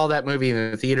never saw that movie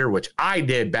in the theater, which I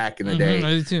did back in the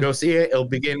day, go see it. It'll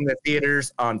begin in the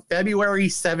theaters on February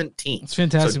 17th. It's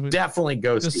fantastic. So definitely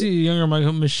go see it.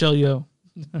 Younger Michelle Yeoh.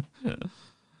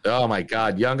 Oh my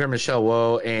God, younger Michelle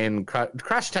Yeoh and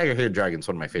Crouching Tiger, Hidden Dragon is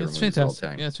one of my favorite movies of all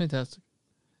time. Yeah, it's fantastic.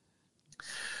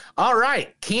 All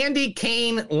right, Candy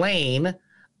Cane Lane,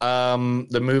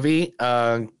 the movie.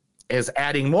 Is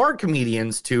adding more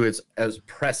comedians to its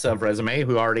impressive resume,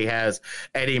 who already has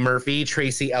Eddie Murphy,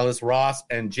 Tracy Ellis Ross,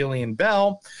 and Jillian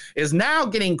Bell, is now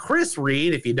getting Chris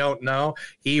Reed. If you don't know,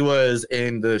 he was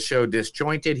in the show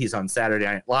Disjointed. He's on Saturday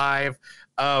Night Live.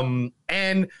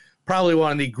 And probably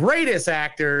one of the greatest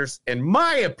actors, in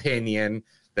my opinion,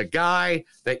 the guy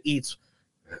that eats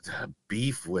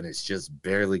beef when it's just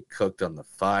barely cooked on the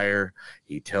fire.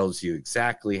 He tells you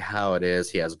exactly how it is.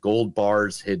 He has gold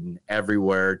bars hidden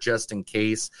everywhere just in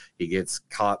case he gets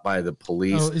caught by the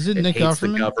police. Oh, is it Nick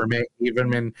Offerman? The government.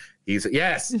 Even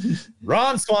yes,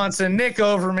 Ron Swanson. Nick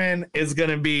Overman is going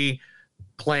to be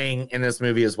playing in this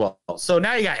movie as well. So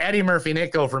now you got Eddie Murphy,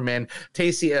 Nick Overman,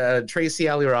 Tracy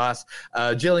Ellis Ross,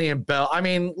 Jillian Bell. I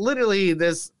mean, literally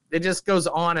this. It just goes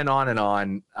on and on and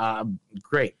on.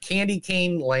 Great. Candy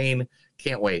Cane Lane.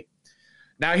 Can't wait.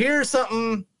 Now, here's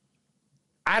something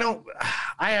I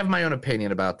have my own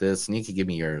opinion about this, and you can give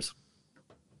me yours.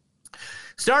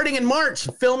 Starting in March,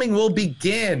 filming will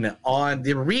begin on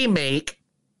the remake,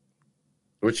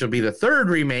 which will be the third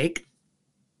remake,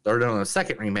 or no, the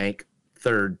second remake,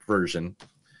 third version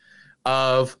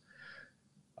of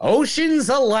Ocean's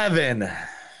 11.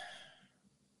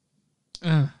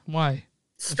 Why?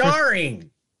 Starring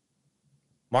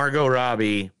Margot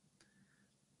Robbie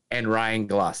and Ryan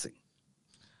Gosling.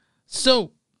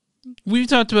 So, we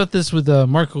talked about this with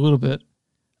Mark a little bit.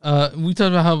 We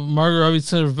talked about how Margot Robbie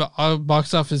sort of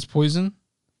box office poison.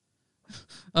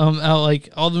 Like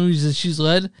all the movies that she's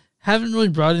led haven't really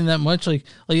brought in that much. Like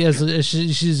as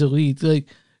she's a lead. Like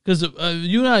because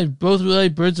you and I both really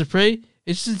like Birds of Prey.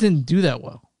 It just didn't do that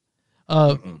well.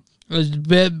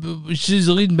 She's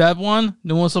a lead in Babylon.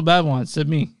 No one saw Babylon except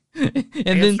me.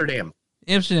 And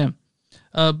Amsterdam.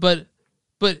 But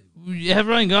you have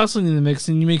Ryan Gosling in the mix,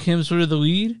 and you make him sort of the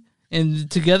lead, and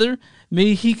together,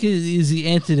 maybe he is the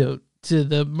antidote to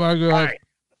the Margot. All right.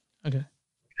 Okay.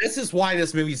 This is why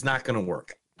this movie's not going to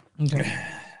work. Okay.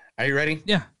 Are you ready?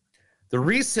 Yeah. The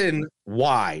reason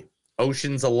why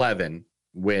Ocean's 11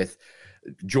 with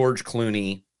George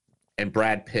Clooney and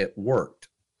Brad Pitt worked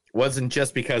wasn't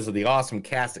just because of the awesome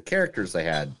cast of characters they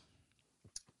had,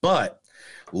 but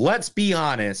let's be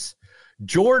honest,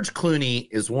 George Clooney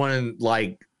is one,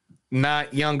 like,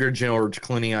 not younger George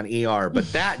Clooney on ER,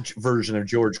 but that version of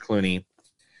George Clooney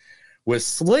with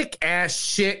slick ass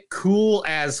shit, cool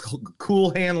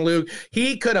hand Luke.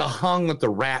 He could have hung with the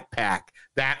Rat Pack,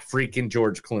 that freaking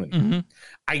George Clooney. Mm-hmm.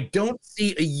 I don't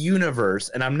see a universe,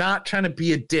 and I'm not trying to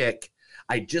be a dick.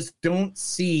 I just don't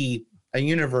see a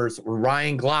universe where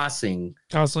Ryan Gosling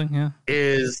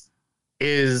is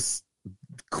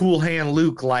cool hand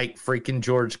Luke like freaking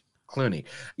George Clooney.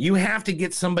 You have to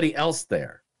get somebody else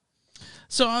there.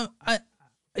 So I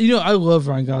love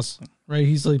Ryan Gosling, right?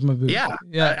 He's like my boo. Yeah.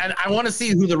 And I want to see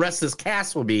who the rest of this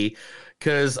cast will be,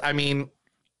 because I mean,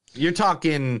 you're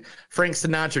talking Frank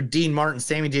Sinatra, Dean Martin,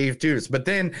 Sammy J. Davis. But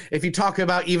then if you talk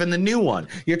about even the new one,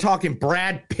 you're talking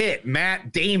Brad Pitt,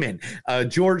 Matt Damon,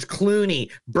 George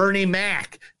Clooney, Bernie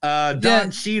Mac,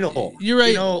 Don Cheadle. You're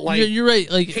right. You're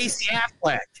right. Like Casey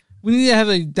Affleck. We need to have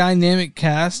a dynamic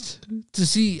cast to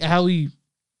see how his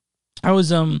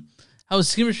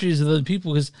chemistry is with other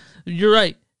people. Because you're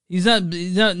right. He's not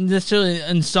necessarily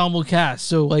an ensemble cast.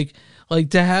 So like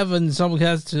to have an ensemble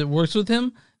cast that works with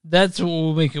him, that's what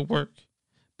will make it work.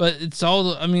 But it's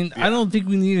all, I mean, I don't think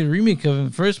we need a remake of it in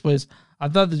the first place. I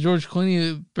thought the George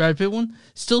Clooney, Brad Pitt one,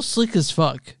 still slick as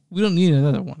fuck. We don't need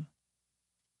another one.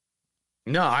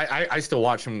 No, I still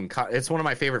watch him. It's one of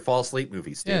my favorite fall asleep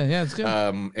movies, too. Yeah, it's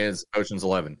good. Is Ocean's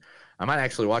 11. I might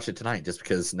actually watch it tonight just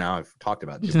because now I've talked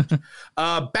about it too much.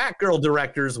 Batgirl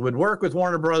directors would work with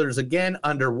Warner Brothers again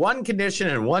under one condition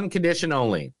and one condition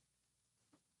only.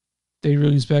 They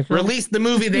release Batgirl? Release the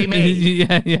movie they made.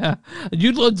 Yeah.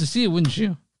 You'd love to see it, wouldn't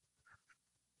you?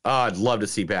 Oh, I'd love to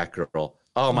see Batgirl.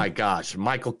 Oh my gosh.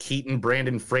 Michael Keaton,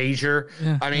 Brandon Fraser.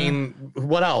 Yeah,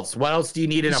 what else? What else do you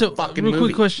need in a fucking movie?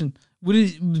 Quick question.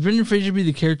 Would Brendan Fraser be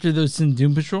the character that's in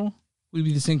Doom Patrol? Would he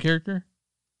be the same character?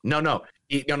 No.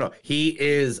 He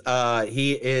is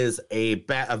a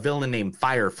villain named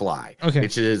Firefly,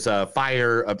 which is a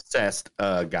fire obsessed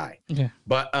guy. Okay.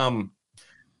 But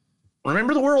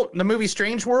remember the movie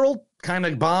Strange World kind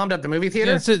of bombed at the movie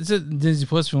theater? Yeah, it's at Disney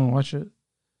Plus if you want to watch it.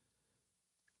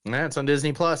 Yeah, it's on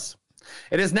Disney Plus.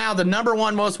 It is now the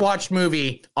 #1 most watched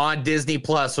movie on Disney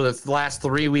Plus for the last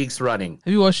 3 weeks running.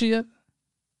 Have you watched it yet?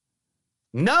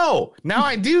 No. Now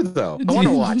I do, though. I want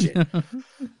to watch it.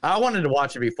 I wanted to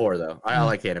watch it before, though. I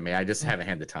like anime. I just haven't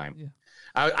had the time. Yeah.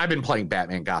 I've been playing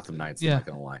Batman Gotham Knights. I'm not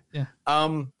going to lie. Yeah.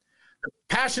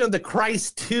 Passion of the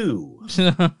Christ 2.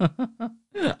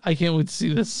 I can't wait to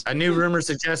see this. A new rumor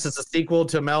suggests it's a sequel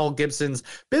to Mel Gibson's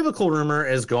biblical rumor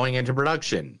is going into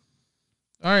production.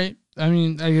 All right. I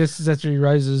mean, I guess it's after he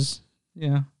rises.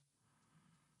 Yeah.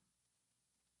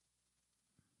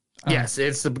 Yes,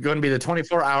 it's going to be the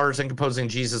 24 hours encompassing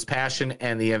Jesus' passion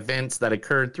and the events that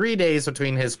occurred 3 days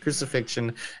between his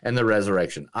crucifixion and the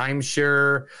resurrection. I'm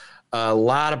sure a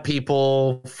lot of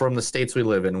people from the states we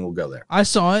live in will go there. I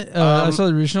saw it. I saw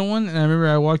the original one, and I remember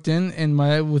I walked in and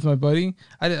with my buddy.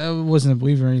 I wasn't a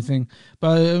believer or anything,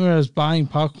 but I remember I was buying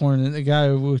popcorn, and the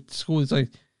guy at school was like,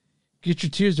 "Get your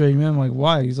tears ready, man." I'm like,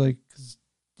 "Why?" He's like, "'Cause,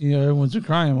 everyone's been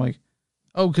crying." I'm like,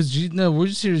 "Oh, because we're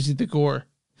just here to see the gore."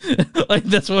 Like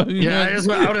that's what. I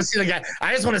want to see the guy.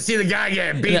 I just want to see the guy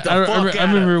get beat the fuck out. I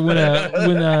remember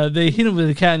when they hit him with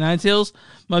the cat and nine tails.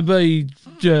 My buddy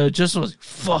Justin was like,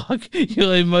 "Fuck!"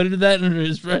 He muttered that under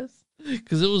his breath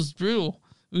because it was brutal.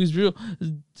 It was brutal.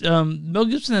 Mel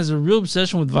Gibson has a real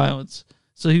obsession with violence,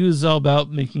 so he was all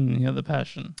about making the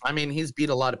passion. I mean, he's beat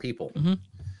a lot of people. Mm-hmm.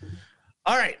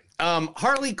 All right,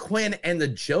 Harley Quinn and the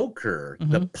Joker,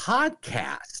 the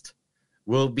podcast,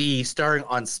 will be starring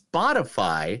on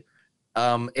Spotify.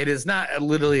 It is not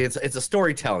literally, it's a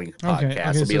storytelling podcast. Okay,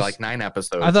 It'll be like 9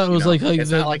 episodes. I thought it was like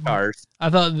it's not like ours. I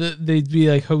thought that they'd be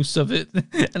like hosts of it,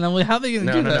 and I'm like, how are they going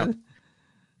to do that? No.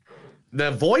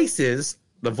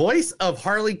 The voice of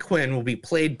Harley Quinn will be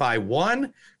played by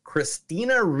one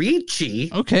Christina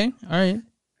Ricci. Okay, all right.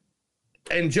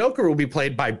 And Joker will be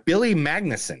played by Billy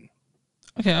Magnuson.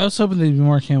 Okay, I was hoping they'd be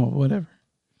Mark Hamill, whatever.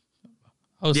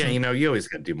 Yeah, you always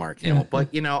got to do Mark Hamill, but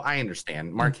I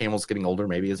understand. Mark Hamill's getting older.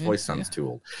 Maybe his voice sounds too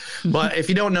old. But if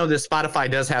you don't know this, Spotify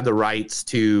does have the rights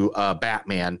to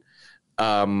Batman.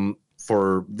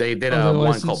 They did a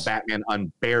one called Batman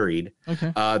Unburied.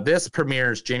 Okay. This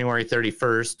premieres January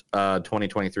 31st,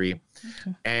 2023. Okay.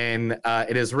 And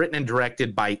it is written and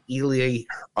directed by Eli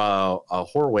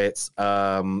Horowitz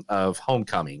of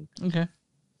Homecoming. Okay.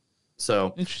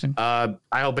 So interesting. I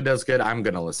hope it does good. I'm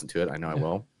going to listen to it. I know I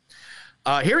will.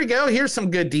 Here we go. Here's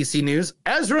some good DC news.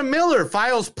 Ezra Miller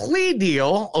files plea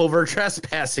deal over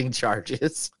trespassing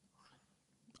charges.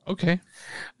 Okay.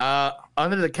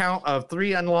 Under the count of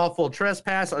 3 unlawful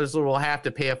trespass, others will have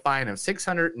to pay a fine of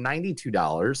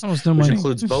 $692, Almost no which money.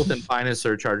 includes both in fine and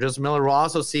surcharges. Miller will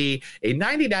also see a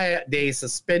 90-day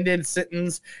suspended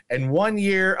sentence and 1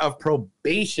 year of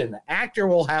probation.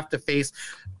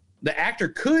 The actor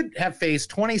could have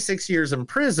faced 26 years in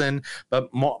prison, but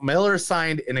Miller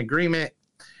signed an agreement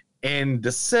in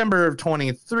December of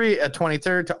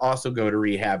 23rd to also go to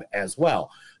rehab as well.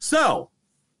 So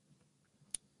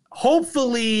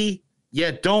hopefully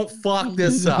you don't fuck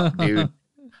this up, dude.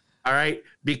 All right,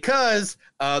 because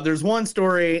there's one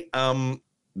story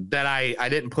that I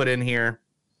didn't put in here,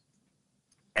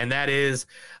 and that is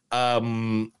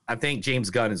I think James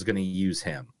Gunn is going to use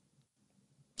him.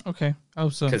 Okay, I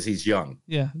hope so. Because he's young.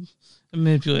 Yeah,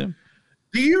 manipulate him.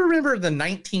 Do you remember the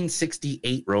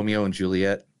 1968 Romeo and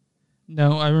Juliet?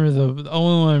 No, I remember the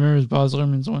only one I remember is Baz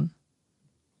Luhrmann's one.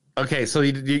 Okay, so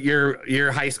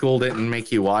your high school didn't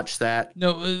make you watch that?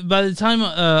 No, by the time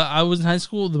I was in high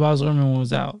school, the Baz Luhrmann one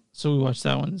was out, so we watched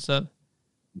that one instead.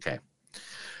 Okay,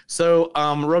 so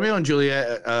Romeo and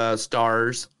Juliet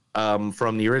stars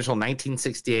from the original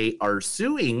 1968 are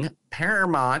suing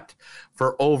Paramount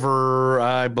for over,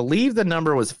 I believe the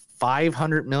number was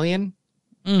 $500 million.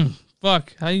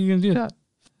 Fuck, how are you gonna do that?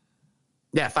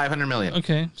 Yeah, $500 million.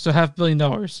 Okay, so $500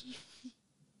 million.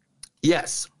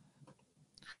 Yes.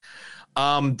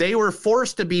 They were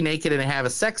forced to be naked and have a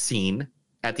sex scene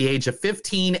at the age of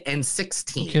 15 and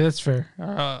 16. Okay, that's fair.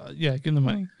 Yeah, give them the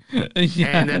money.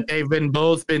 Yeah. And that they've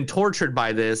both been tortured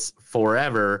by this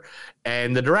forever.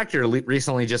 And the director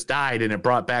recently just died, and it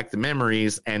brought back the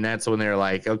memories. And that's when they're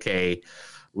like, okay,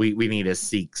 we need to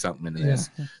seek something in this.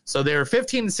 Yeah. So they were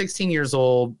 15 and 16 years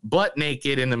old, butt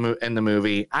naked in the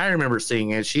movie. I remember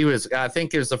seeing it. She was, I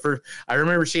think it was the first. I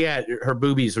remember she had her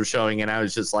boobies were showing, and I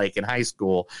was just like in high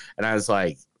school, and I was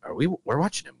like, we're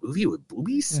watching a movie with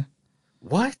boobies? Yeah.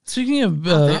 What? Speaking of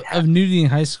nudity in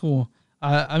high school,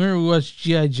 I remember we watched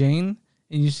G.I. Jane,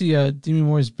 and you see Demi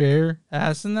Moore's bare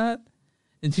ass in that,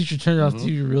 and the teacher turned it off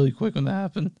TV really quick when that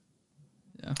happened.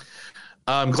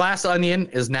 Yeah. Glass Onion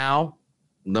is now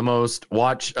the most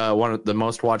watched one of the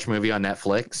most watched movie on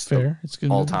Netflix. Fair, it's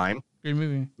good all movie. time. Great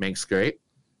movie. Makes great.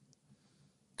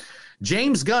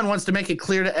 James Gunn wants to make it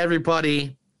clear to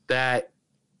everybody that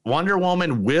Wonder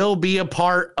Woman will be a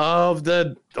part of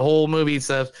the whole movie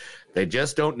stuff. They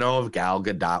just don't know if Gal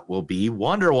Gadot will be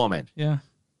Wonder Woman. Yeah,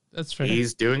 that's fair.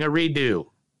 He's doing a redo.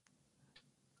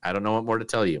 I don't know what more to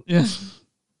tell you. Yeah.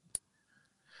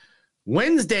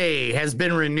 Wednesday has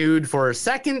been renewed for a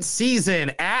second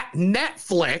season at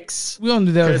Netflix. We all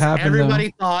knew that would happen.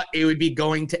 Everybody thought it would be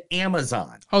going to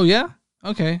Amazon. Oh, yeah?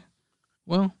 Okay.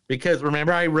 Well. Because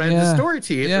remember, I read the story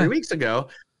to you 3 weeks ago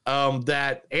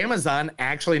that Amazon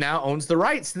actually now owns the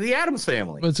rights to the Addams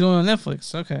Family. But it's going on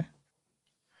Netflix. Okay.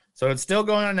 So it's still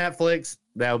going on Netflix.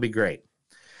 That would be great.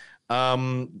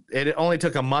 It only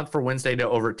took a month for Wednesday to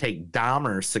overtake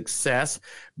Dahmer's success,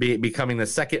 becoming the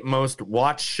second most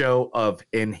watched show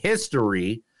in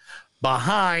history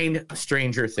behind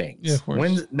Stranger Things. Yeah, of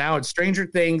course. Now it's Stranger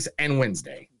Things and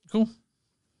Wednesday. Cool.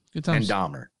 Good times. And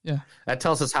Dahmer. Yeah. That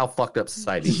tells us how fucked up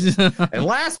society is. And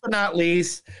last but not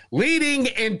least, leading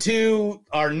into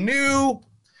our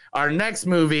next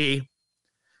movie,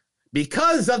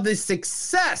 because of the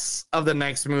success of the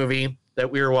next movie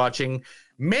that we were watching,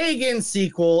 M3GAN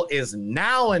sequel is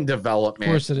now in development.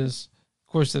 Of course it is.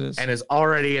 Of course it is. And is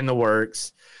already in the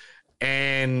works.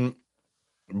 And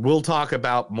we'll talk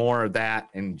about more of that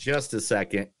in just a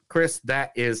second. Chris,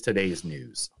 that is today's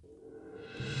news.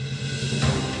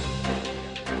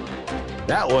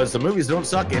 That was the movies don't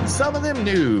suck in some of them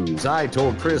news. I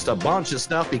told Chris a bunch of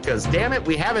stuff because, damn it,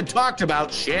 we haven't talked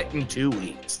about shit in 2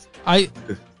 weeks.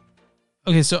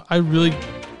 Okay, so I really...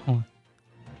 Hold on.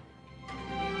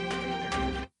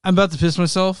 I'm about to piss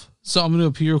myself, so I'm going to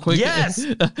go pee real quick. Yes!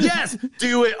 Yes!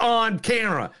 Do it on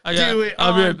camera.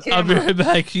 I'll be right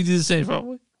back. You do the same,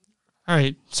 probably. All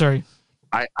right, sorry.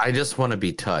 I just want to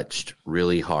be touched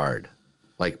really hard,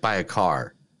 like by a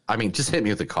car. I mean, just hit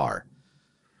me with a car.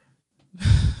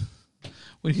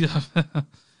 What do you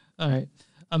All right,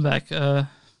 I'm back.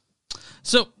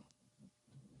 So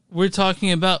we're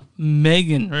talking about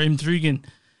M3GAN, or M3GAN,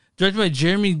 directed by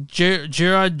Jeremy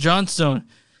Gerard Johnstone.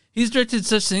 He's directed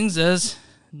such things as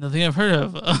nothing I've heard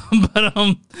of, but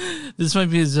this might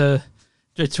be his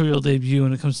directorial debut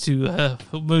when it comes to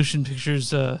motion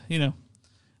pictures.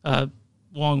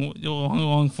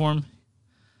 Long form.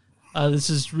 This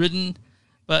is written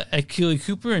by Akili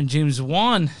Cooper and James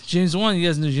Wan. James Wan, you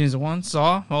guys know James Wan,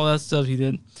 Saw, all that stuff he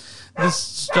did.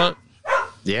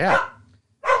 Yeah.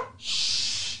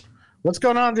 What's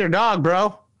going on with your dog,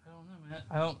 bro? I don't know,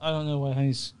 I don't know why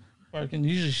Honey's barking.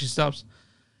 Usually she stops.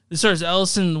 This stars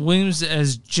Allison Williams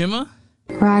as Gemma.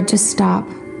 Rod, just stop.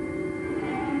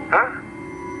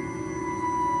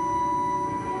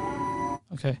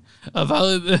 Okay.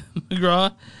 Violet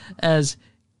McGraw as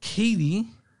Katie.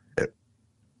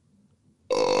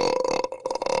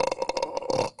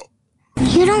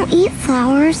 You don't eat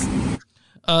flowers.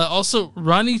 Also,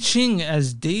 Ronnie Ching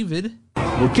as David.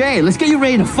 Okay, let's get you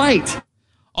ready to fight.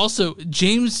 Also,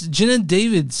 Jenna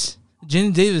Davis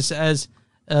as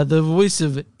the voice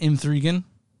of M3GAN.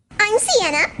 I'm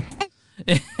Sienna.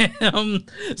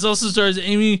 It also stars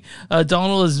Amy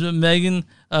Donald as Megan,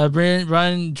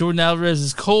 Brian Jordan Alvarez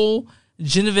as Cole,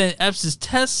 Jenna Van Epps as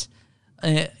Tess,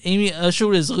 Amy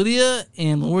Usherwood as Lydia,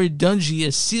 and Lori Dungy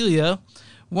as Celia.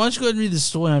 Why don't you go ahead and read the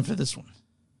storyline for this one?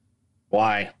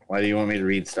 Why? Why do you want me to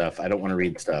read stuff? I don't want to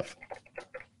read stuff.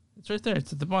 It's right there.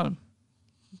 It's at the bottom.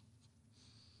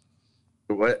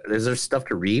 What is there stuff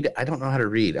to read? I don't know how to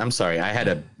read. I'm sorry. I had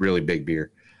a really big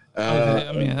beer. Okay, I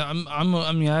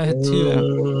had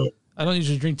two. I don't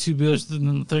usually drink 2 beers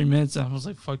in 30 minutes. I was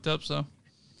like fucked up. So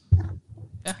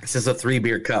yeah, this is a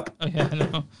 3-beer cup. Oh yeah, I know.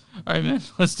 All right, man.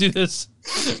 Let's do this.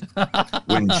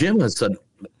 When Jim was said,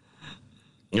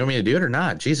 "You want me to do it or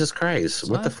not?" Jesus Christ! Just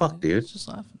what laughing, the fuck, dude? Just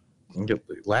laughing. You're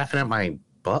laughing at my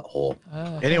butthole.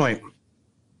 Anyway.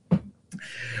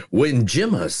 When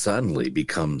Gemma suddenly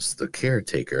becomes the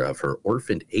caretaker of her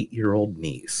orphaned 8-year-old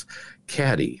niece,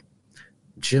 Caddy,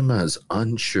 Gemma is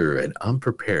unsure and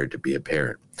unprepared to be a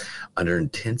parent. Under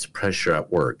intense pressure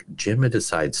at work, Gemma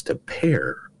decides to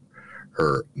pair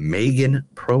her M3GAN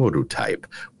prototype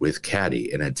with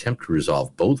Caddy in an attempt to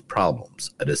resolve both problems,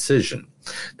 a decision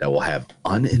that will have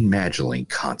unimaginable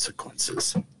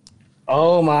consequences.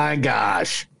 Oh my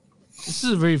gosh. This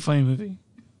is a very funny movie.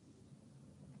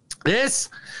 All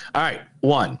right,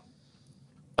 one.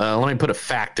 Let me put a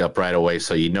fact up right away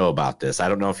so you know about this. I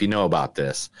don't know if you know about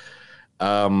this. Yep,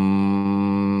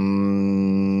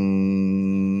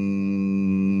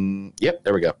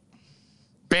 there we go.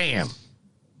 Bam.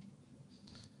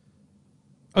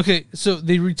 Okay, so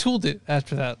they retooled it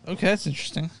after that. Okay, that's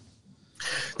interesting.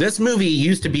 This movie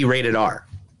used to be rated R.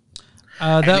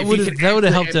 That would have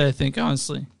helped it, I think,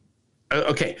 honestly.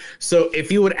 Okay, so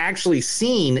if you would actually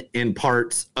seen in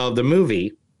parts of the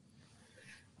movie,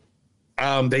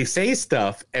 they say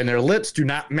stuff and their lips do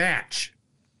not match.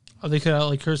 Oh, they cut out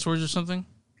like curse words or something?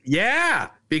 Yeah,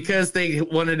 because they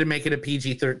wanted to make it a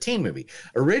PG-13 movie.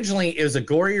 Originally, it was a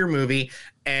gorier movie,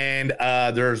 and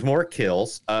there's more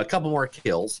kills, a couple more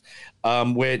kills,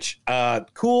 which,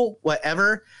 cool,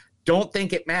 whatever. Don't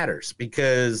think it matters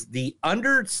because the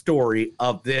understory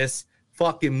of this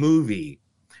fucking movie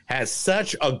has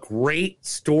such a great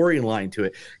storyline to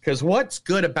it. Because what's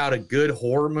good about a good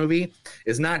horror movie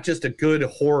is not just a good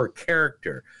horror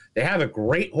character. They have a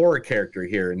great horror character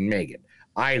here in M3GAN.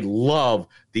 I love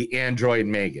the android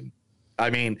M3GAN. I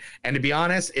mean, and to be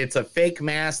honest, it's a fake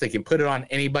mask. They can put it on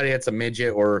anybody that's a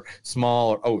midget or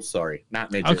small. Or, oh, sorry,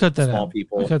 not midget. I'll cut that small out.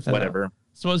 people, whatever.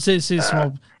 So say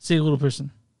small, say a little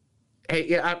person. Hey,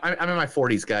 yeah, I'm in my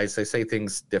 40s, guys. I say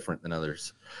things different than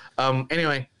others.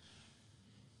 Anyway.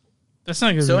 That's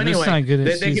not good. So anyway, that's not a good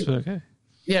excuse, but okay.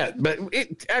 Yeah, but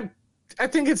I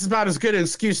think it's about as good an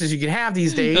excuse as you can have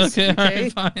these days. Okay, all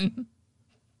right, fine.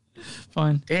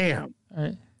 Fine. Damn. All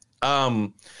right.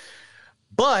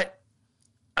 But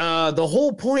the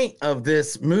whole point of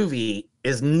this movie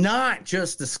is not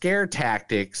just the scare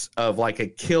tactics of like a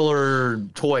killer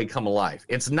toy come alive.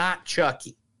 It's not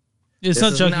Chucky. It's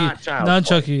not Chucky. Not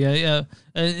Chucky. Yeah.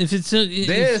 If it's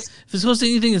supposed to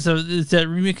be anything, it's that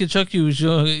remake of Chucky, which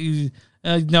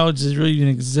acknowledges it really even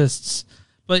exists.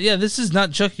 But yeah, this is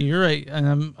not Chucky. You're right,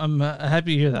 and I'm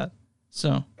happy to hear that.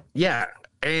 So yeah,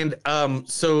 and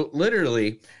so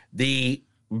literally the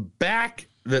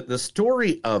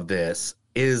story of this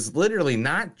is literally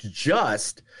not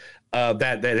just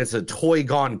that it's a toy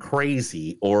gone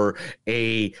crazy or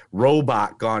a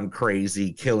robot gone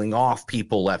crazy killing off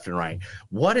people left and right.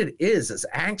 What it is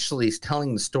actually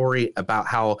telling the story about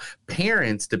how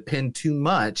parents depend too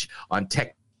much on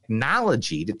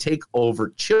technology to take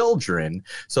over children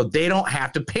so they don't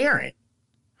have to parent.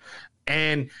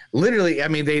 And literally, I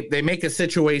mean, they make a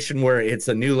situation where it's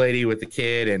a new lady with a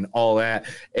kid and all that,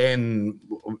 and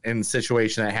in the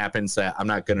situation that happens, that I'm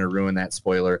not going to ruin that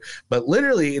spoiler. But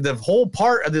literally, the whole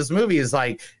part of this movie is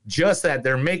like just that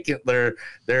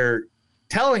they're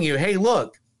telling you, hey,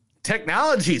 look,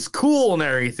 technology's cool and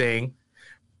everything,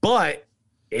 but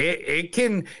it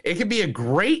can be a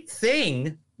great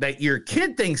thing. That your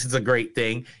kid thinks it's a great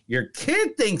thing, your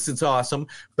kid thinks it's awesome,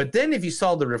 but then if you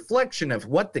saw the reflection of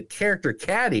what the character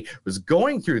Caddy was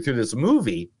going through this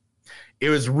movie, it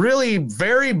was really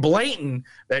very blatant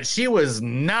that she was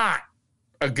not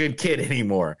a good kid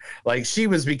anymore. Like she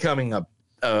was becoming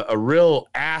a real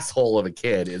asshole of a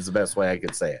kid is the best way I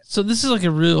could say it. So this is like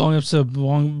a really long episode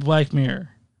of Black Mirror,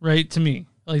 right? To me,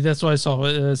 like that's what I saw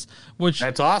it as. Which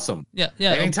that's awesome. Yeah.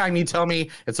 Anytime you tell me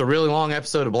it's a really long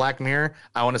episode of Black Mirror,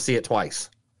 I want to see it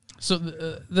twice. So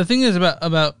the thing is about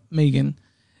M3GAN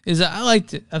is that I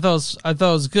liked it. I thought it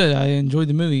was good. I enjoyed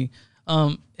the movie.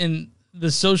 And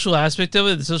the social aspect of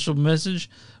it, the social message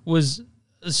was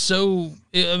so.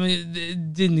 I mean,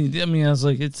 it didn't need. I mean, I was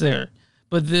like, it's there.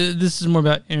 But this is more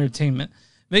about entertainment.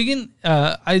 M3GAN,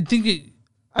 I think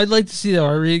I'd like to see the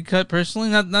R-rated cut personally.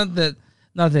 Not that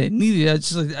it needed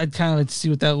it. I'd kind of like to see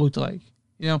what that looked like.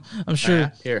 You know, I'm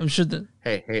sure. I'm sure that.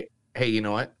 Hey, you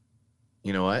know what?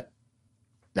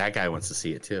 That guy wants to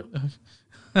see it too.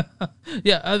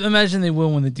 Yeah, I imagine they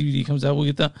will when the DVD comes out. We'll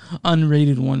get the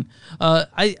unrated one.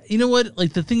 You know what?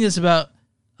 Like the thing is about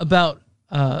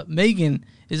M3GAN.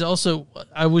 Is also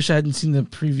I wish I hadn't seen the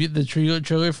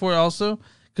trailer for it also,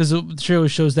 because the trailer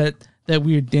shows that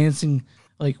weird dancing,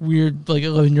 like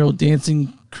 11-year-old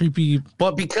dancing creepy.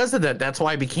 But because of that, that's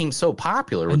why it became so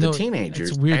popular with the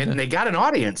teenagers, and they got an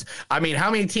audience. I mean,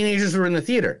 how many teenagers were in the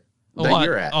theater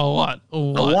you're at? A lot.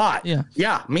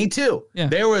 Yeah, me too. Yeah,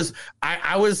 there was.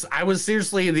 I was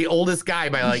seriously the oldest guy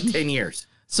by like 10 years.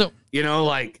 So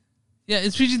like. Yeah,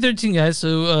 it's PG-13, guys.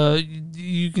 So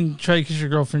you can try to kiss your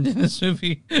girlfriend in this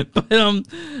movie, but I'm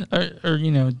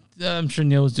sure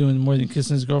Neil was doing more than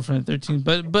kissing his girlfriend at 13.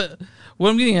 But what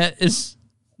I'm getting at is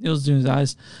Neil's doing his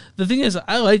eyes. The thing is,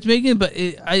 I liked M3GAN, but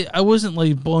I wasn't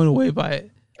like blown away by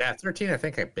it. Yeah, 13. I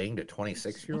think I banged a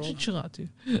 26-year-old. Chill out, dude.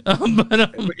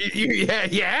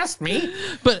 You asked me.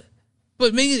 But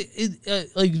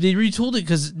M3GAN, like they retooled it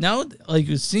because now like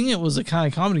seeing it was a kind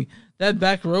of comedy. That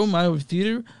back row in my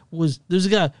theater there's a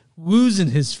guy losing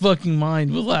his fucking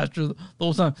mind with laughter the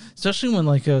whole time, especially when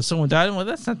like someone died. I'm like,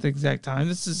 that's not the exact time. I'm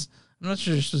not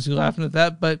sure you're supposed to be laughing at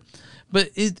that, but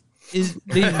it is.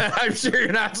 I'm sure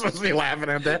you're not supposed to be laughing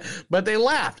at that, but they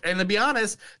laughed. And to be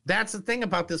honest, that's the thing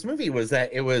about this movie was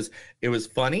that it was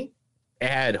funny. It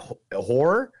had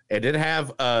horror. It did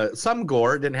have some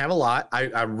gore. It didn't have a lot.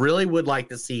 I really would like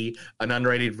to see an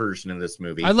unrated version of this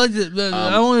movie. I'd like to.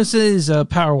 I want to say is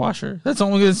Power Washer. That's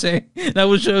all I'm going to say. That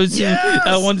was shows. Yes!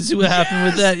 I wanted to see what happened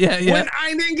with that. Yeah. When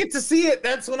I didn't get to see it,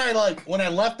 that's when I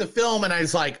left the film and I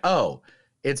was like, oh,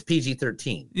 it's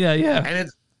PG-13. Yeah. And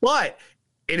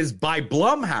it is by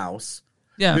Blumhouse.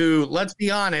 Yeah. Who, let's be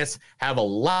honest, have a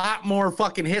lot more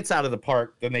fucking hits out of the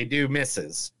park than they do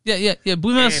misses. Yeah.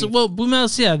 Blumhouse.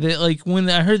 Blumhouse. Yeah. They, like when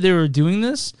I heard they were doing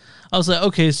this, I was like,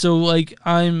 okay, so like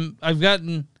I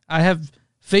have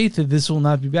faith that this will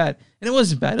not be bad, and it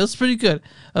wasn't bad. It was pretty good.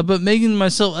 But M3GAN and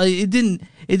myself, it didn't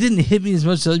hit me as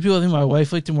much as other people. I think my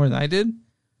wife liked it more than I did,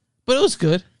 but it was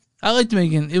good. I liked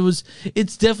M3GAN.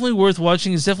 It's definitely worth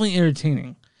watching. It's definitely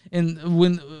entertaining. And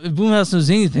if Blumhouse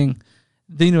knows anything,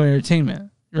 they know entertainment.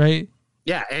 Right?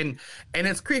 Yeah, and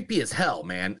it's creepy as hell,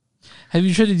 man. Have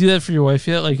you tried to do that for your wife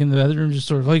yet? Like in the bedroom, just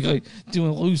sort of like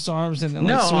doing loose arms and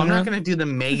no, I'm not going to do the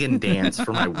M3GAN dance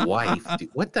for my wife. Dude,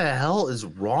 what the hell is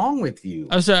wrong with you?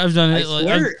 I'm sorry, I've done it.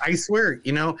 I swear.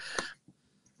 You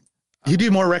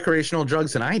do more recreational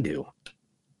drugs than I do.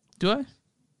 Do I?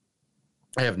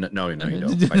 I have no, you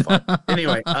don't. By far.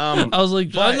 Anyway, I was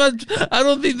like, I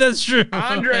don't think that's true.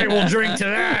 Andre will drink to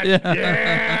that.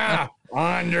 Yeah.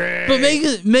 Andre. But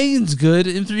M3GAN's good.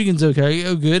 M3GAN's okay.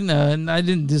 Oh, good. And I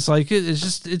didn't dislike it.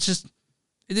 It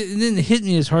didn't hit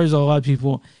me as hard as a lot of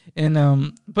people.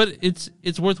 And but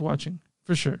it's worth watching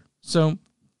for sure. So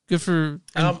good for.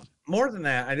 More than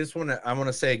that, I want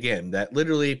to say again that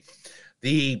literally,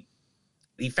 the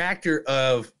factor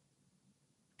of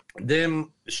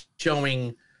them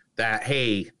showing that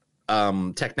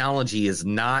technology is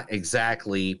not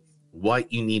exactly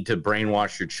what you need to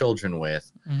brainwash your children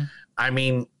with. Mm-hmm. I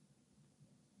mean,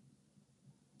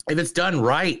 if it's done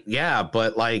right, yeah,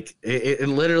 but like it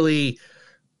literally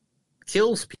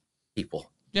kills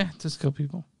people. Yeah, it does kill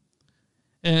people.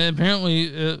 And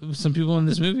apparently some people in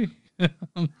this movie.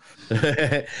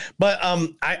 But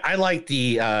I like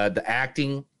the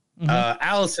acting. Mm-hmm.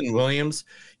 Allison Williams,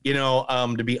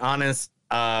 to be honest,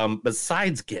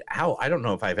 besides Get Out, I don't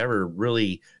know if I've ever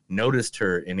really noticed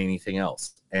her in anything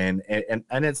else. And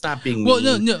it's not being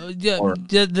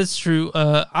that's true.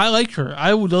 I like her.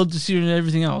 I would love to see her in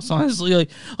everything else. Honestly,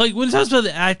 like when it talks about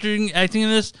the acting in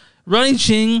this, Ronnie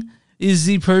Ching is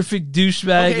the perfect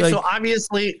douchebag. Okay, so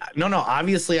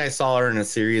obviously I saw her in a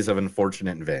series of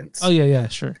unfortunate events. Oh yeah,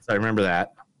 sure. So I remember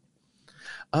that.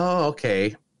 Oh,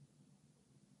 okay.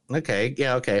 Okay,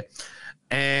 yeah, okay.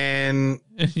 And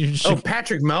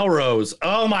Patrick Melrose.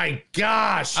 Oh my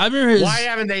gosh. I remember why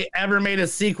haven't they ever made a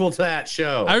sequel to that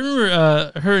show? I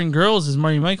remember her in Girls as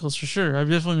Marty Michaels for sure. I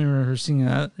definitely remember her singing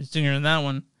in that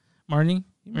one. Marty, you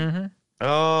remember her?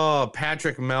 Oh,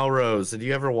 Patrick Melrose. Did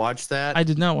you ever watch that? I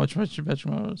did not watch Patrick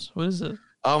Melrose. What is it?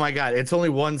 Oh my God. It's only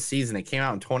one season. It came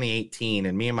out in 2018,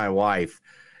 and me and my wife,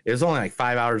 it was only like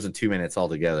 5 hours and 2 minutes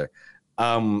altogether.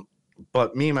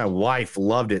 But me and my wife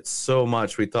loved it so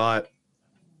much. We thought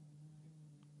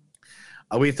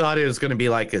it was going to be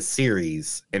like a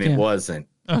series, and it wasn't.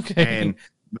 Okay. And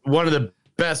one of the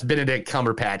best Benedict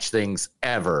Cumberbatch things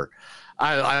ever.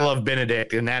 I love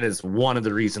Benedict, and that is one of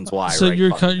the reasons why. So you're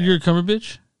a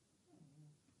Cumberbitch?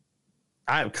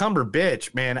 I'm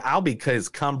Cumberbitch, man. I'll be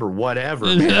Cumber whatever,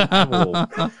 man. I will,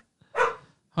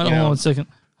 Hold on 1 second.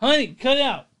 Honey, cut it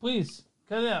out. Please.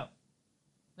 Cut it out.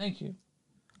 Thank you.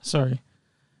 Sorry.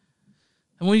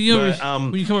 And when you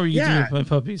come over, you can do my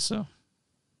puppies, so.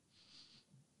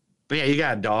 But yeah, you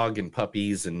got a dog and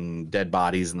puppies and dead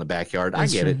bodies in the backyard. I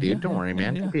get it, dude. Don't worry,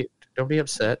 man. Yeah. Don't be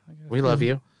upset. We love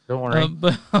you. Don't worry.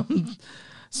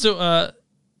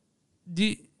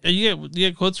 Do you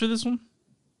get quotes for this one?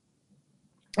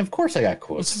 Of course I got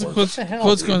quotes. Quotes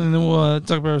going, and then we'll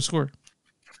talk about our score.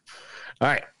 All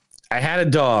right. I had a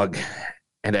dog,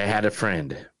 and I had a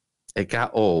friend. It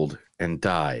got old and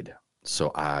died,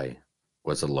 so I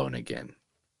was alone again.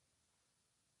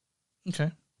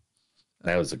 Okay.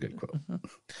 That was a good quote.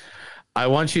 I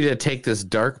want you to take this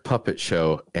dark puppet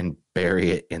show and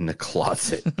bury it in the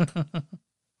closet.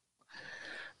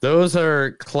 Those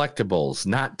are collectibles,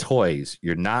 not toys.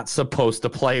 You're not supposed to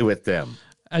play with them.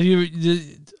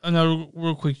 No,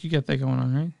 real quick, you got that going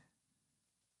on, right?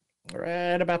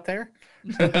 Right about there.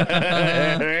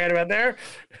 Right about there.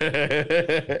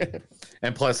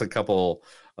 And plus a couple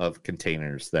of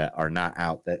containers that are not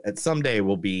out that at someday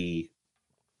will be.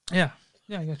 Yeah,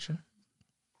 I got you.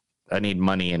 I need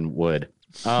money and wood.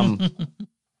 I'm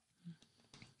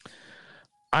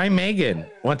Megan.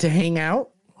 Want to hang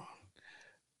out?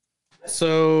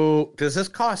 So, does this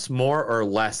cost more or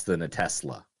less than a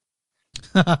Tesla?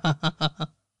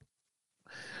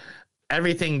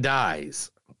 Everything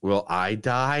dies. Will I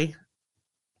die?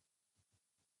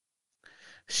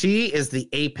 She is the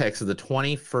apex of the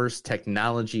 21st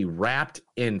technology wrapped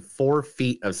in 4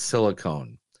 feet of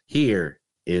silicone. Here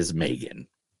is Megan.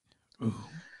 Ooh.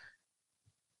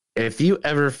 If you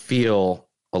ever feel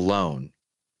alone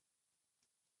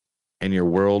and your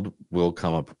world will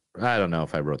come up, I don't know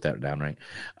if I wrote that down right.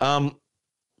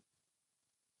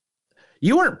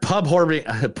 You weren't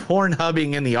porn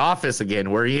hubbing in the office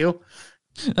again, were you?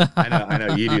 I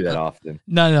know you do that often.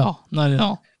 Not at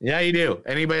all. Yeah, you do.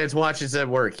 Anybody that's watching this at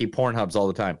work, he porn hubs all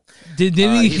the time. He's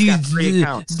got 3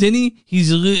 accounts.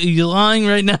 He's lying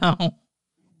right now.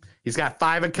 He's got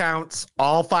 5 accounts,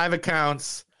 all 5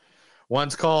 accounts.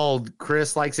 One's called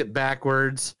Chris Likes It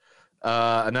Backwards.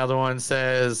 Another one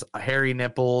says hairy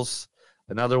nipples.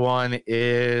 Another one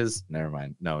is never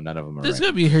mind. No, none of them are. There's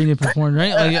gotta be hairy nipple porn,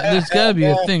 right? Like there's gotta be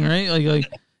a thing, right?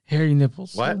 Like hairy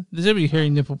nipples. What? There's gotta be hairy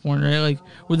nipple porn, right? Like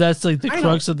where that's like the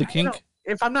crux of the kink.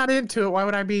 If I'm not into it, why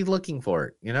would I be looking for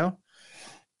it? You know?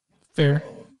 Fair.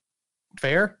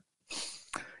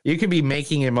 You could be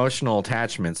making emotional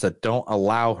attachments that don't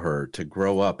allow her to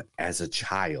grow up as a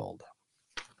child.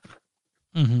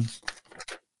 Mm-hmm.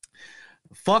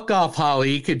 Fuck off,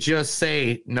 Holly. You could just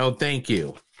say no, thank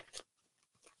you.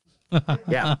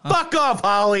 Yeah, fuck off,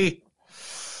 Holly.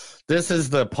 This is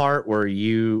the part where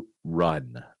you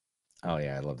run. Oh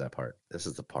yeah, I love that part. This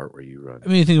is the part where you run. I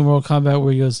mean, you think of Mortal Kombat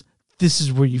where he goes, "This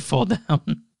is where you fall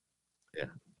down." Yeah,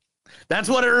 that's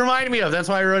what it reminded me of. That's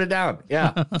why I wrote it down.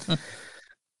 Yeah.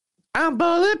 I'm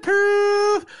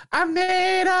bulletproof. I'm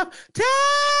made of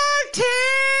titanium.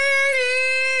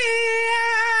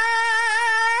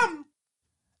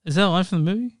 Is that a line from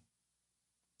the movie?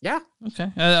 Yeah.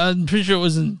 Okay. I'm pretty sure it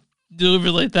wasn't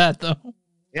delivered like that, though.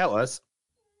 Yeah, it was.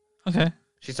 Okay.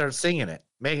 She started singing it.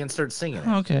 Megan started singing it.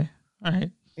 Oh, okay. All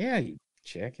right. Yeah, you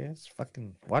jackass.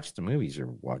 Fucking watch the movies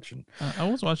you're watching. I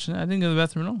was watching it. I didn't go to the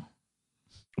bathroom at all.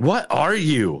 What are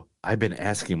you? I've been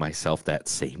asking myself that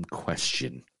same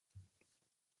question.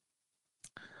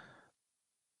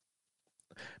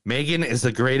 Megan is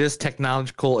the greatest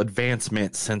technological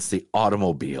advancement since the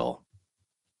automobile.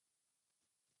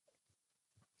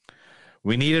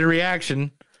 We need a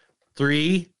reaction.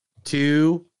 3,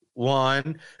 2,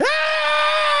 1.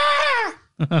 Ah!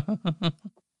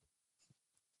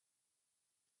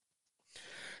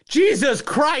 Jesus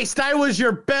Christ, I was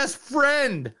your best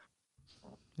friend.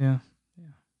 Yeah.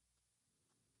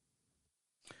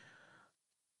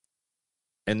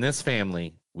 In this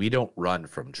family, we don't run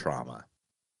from trauma.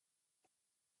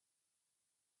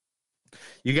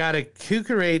 You got to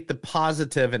curate the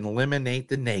positive and eliminate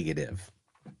the negative.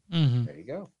 Mm-hmm. There you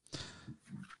go.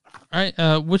 All right.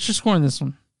 What's your score on this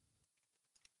one?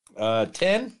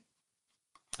 10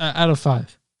 out of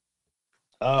 5.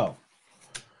 Oh.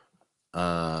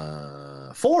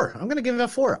 4. I'm gonna give it a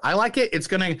 4. I like it.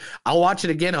 I'll watch it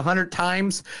again 100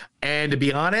 times. And to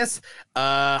be honest,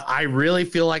 I really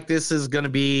feel like this is gonna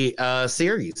be a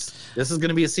series.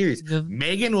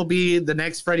 M3GAN will be the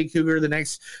next Freddy Krueger, the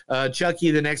next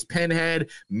Chucky, the next Pinhead.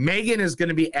 M3GAN is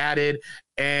gonna be added.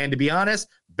 And to be honest,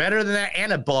 better than that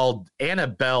Annabelle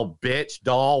bitch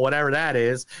doll, whatever that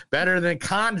is. Better than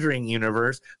Conjuring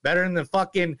universe. Better than the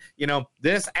fucking,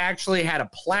 this actually had a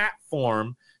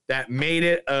platform that made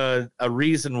it a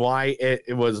reason why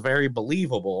it was very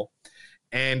believable.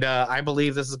 And I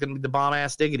believe this is going to be the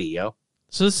bomb-ass diggity, yo.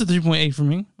 So this is a 3.8 for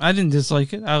me. I didn't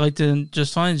dislike it. I liked it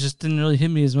just fine. It just didn't really hit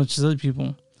me as much as other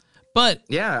people. But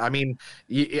yeah, I mean,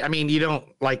 you don't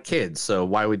like kids, so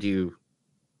why would you?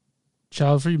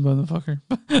 Child-free, motherfucker.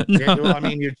 Yeah, well, I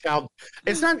mean,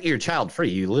 it's not you're child-free.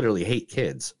 You literally hate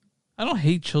kids. I don't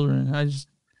hate children. I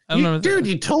don't know. Dude,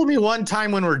 you told me one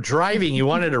time when we're driving, you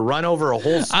wanted to run over a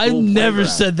whole school I've never playground.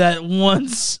 said that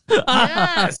once.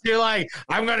 Yes, you're like,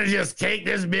 I'm going to just take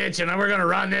this bitch and we're going to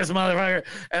run this motherfucker.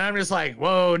 And I'm just like,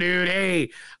 whoa, dude,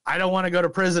 hey, I don't want to go to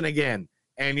prison again.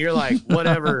 And you're like,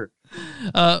 whatever.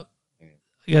 Yeah,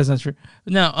 that's not true.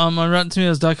 Now, on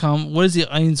RottenTomatoes.com, what is the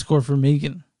audience score for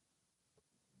M3GAN?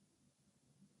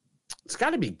 It's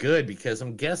got to be good because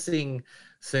I'm guessing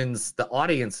since the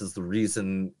audience is the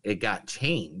reason it got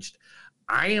changed,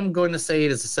 I am going to say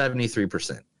it is a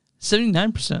 73%.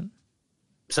 79%.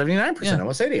 79%. Yeah. I want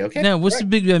to say it. Okay. Now, what's the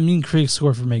big mean critic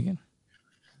score for M3GAN?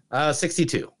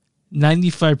 62.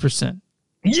 95%.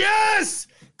 Yes!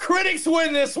 Critics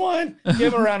win this one.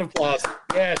 Give them a round of applause.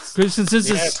 Yes. Critics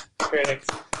consensus. Yes, critics.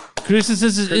 Critics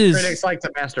consensus is. Critics like to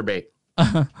masturbate.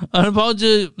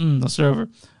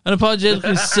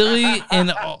 Unapologetically silly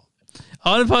and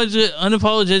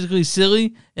unapologetically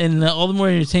silly and all the more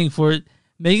entertaining for it.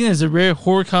 M3GAN is a rare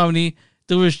horror comedy,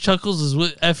 delivers chuckles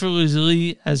as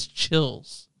effortlessly as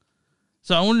chills.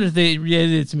 So I wonder if they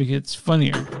re-edited it to make it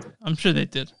funnier. I'm sure they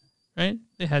did, right?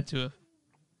 They had to have.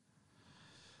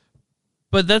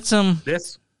 But that's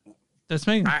that's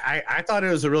M3GAN. I thought it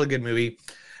was a really good movie,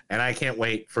 and I can't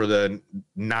wait for the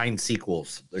 9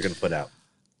 sequels they're gonna put out.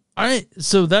 All right,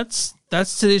 so that's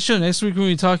today's show. Next week we're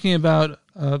gonna be talking about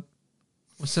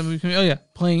what's that movie? Oh yeah,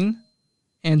 Plane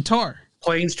and Tar.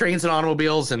 Planes, Trains, and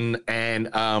Automobiles, and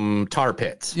tar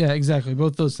pits. Yeah, exactly,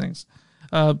 both those things.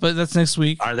 But that's next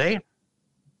week. Are they?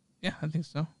 Yeah, I think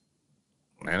so.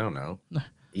 I don't know.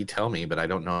 You tell me, but I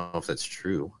don't know if that's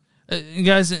true.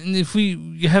 Guys, and if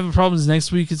we have problems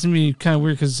next week, it's gonna be kind of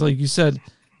weird because, like you said,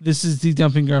 this is the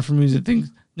dumping ground for movies. I think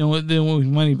they won't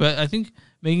make money, but I think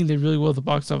M3GAN did really well at the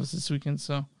box office this weekend.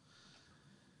 So,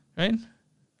 right?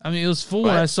 I mean, it was full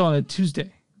when I saw it on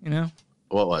Tuesday. You know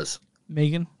what was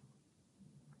M3GAN?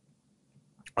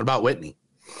 What about Whitney?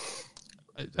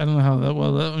 I don't know how that.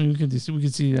 Well, I mean, we could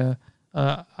see.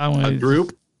 I want a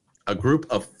group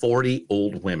of 40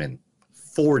 old women,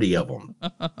 40 of them.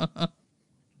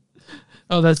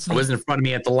 Oh, that's. I was in front of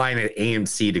me at the line at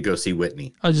AMC to go see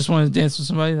Whitney. I just wanted to dance with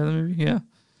somebody. That movie, yeah.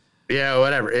 Yeah,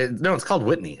 whatever. It's called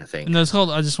Whitney, I think. No, it's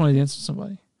called I Just Want to Dance with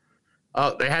Somebody.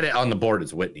 Oh, they had it on the board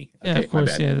as Whitney. Yeah, of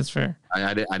course. Yeah, that's fair.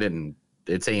 I didn't.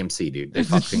 It's AMC, dude. They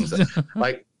fuck things up.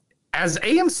 Like, as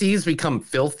AMC's become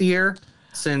filthier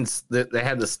since they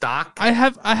had the stock. I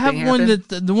have one that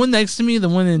the one next to me, the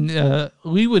one in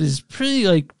Leawood, is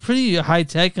pretty high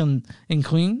tech and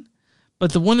clean.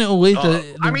 But the one in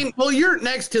Olathe, I mean, well, you're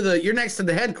next to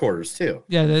the headquarters too.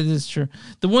 Yeah, that is true.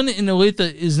 The one in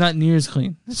Olathe is not near as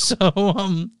clean. So,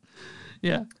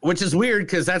 yeah. Which is weird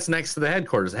because that's next to the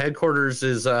headquarters. The headquarters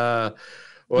is where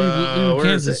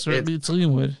Kansas, is it? It's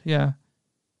Leawood. Yeah.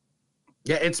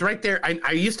 Yeah, it's right there.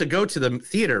 I used to go to the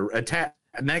theater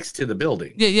next to the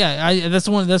building. Yeah. That's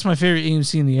the one. That's my favorite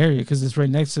AMC in the area because it's right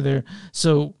next to there.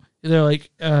 So they're like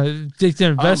take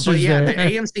their investors there. The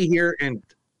AMC here and.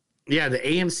 Yeah, the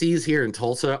AMCs here in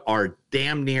Tulsa are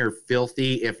damn near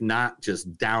filthy, if not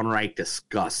just downright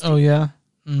disgusting. Oh yeah,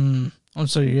 I'm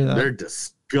sorry to hear that. They're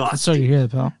disgusting. I'm sorry to hear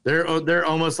that, pal. They're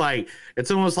almost like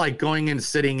it's almost like going and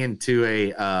sitting into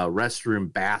a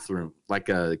restroom bathroom, like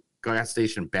a gas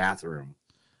station bathroom.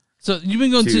 So you've been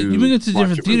going to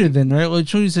different theater then, right? Well,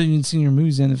 you said you've seen your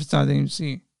movies then if it's not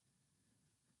AMC.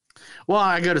 Well,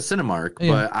 I go to Cinemark,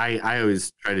 but I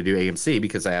always try to do AMC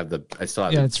because I still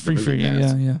have it's free for you.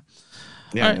 Yeah.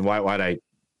 Yeah, right. And why'd I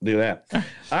do that?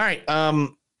 All right.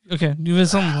 Okay, you have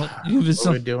something. What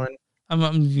are we doing? I'm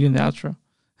doing the outro.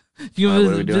 You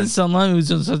can visit us online,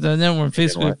 moviesdon'tsuck.net. We're on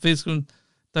Facebook,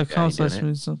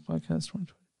 facebook.com/moviesdon'tpodcast.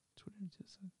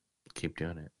 Keep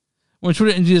doing it. We're on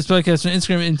Twitter, NTS Podcast, on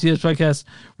Instagram, NTS Podcast.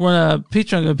 We're on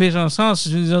Patreon, go to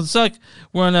patreon.com/moviesdon'tsuck.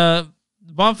 We're on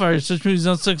Bonfire, search Movies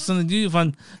Don't Suck, something to do,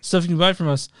 find stuff you can buy from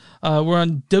us. We're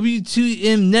on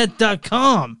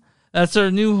W2Mnet.com. That's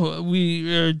our new,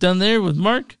 we are done there with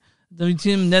Mark.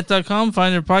 WTMnet.com,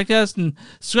 find our podcast and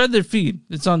subscribe to their feed.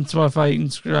 It's on Spotify. You can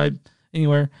subscribe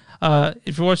anywhere.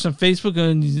 If you're watching on Facebook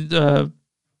and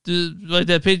like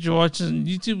that page, you're watching on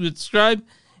YouTube, subscribe.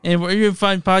 And wherever you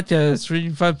find podcasts,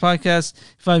 you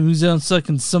find Movies Don't Suck,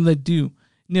 and some that do.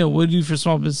 What do you do for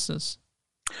small business?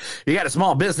 You got a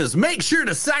small business, make sure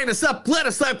to sign us up. Let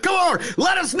us up. Come on,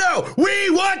 let us know. We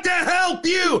want to help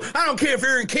you. I don't care if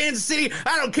you're in Kansas City.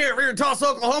 I don't care if you're in Tulsa,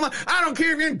 Oklahoma. I don't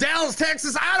care if you're in Dallas,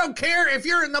 Texas. I don't care if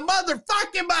you're in the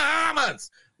motherfucking Bahamas.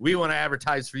 We want to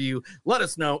advertise for you. Let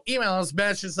us know. Email us,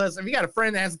 message us. If you got a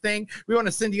friend that has a thing, we want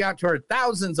to send you out to our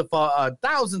thousands of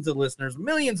listeners,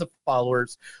 millions of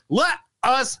followers. Let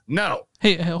us know.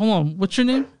 Hey, hold on. What's your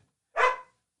name?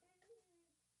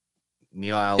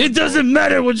 Neil. It doesn't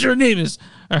matter what your name is.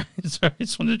 All right, sorry, I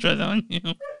just wanted to try that on you.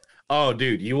 Oh,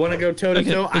 dude, you want to go toe to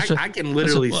toe? I can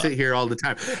literally sit here all the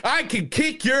time. I can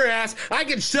kick your ass. I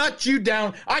can shut you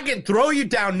down. I can throw you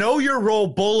down Know Your Role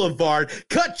Boulevard,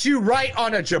 cut you right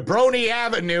on a Jabroni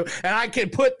Avenue, and I can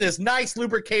put this nice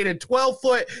lubricated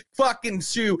 12-foot fucking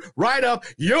shoe right up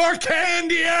your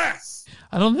candy ass.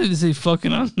 I don't think they say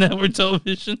fucking on network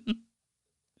television.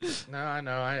 No, I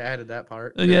know. I added that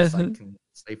part. Yes, I can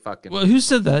say fucking. Well, who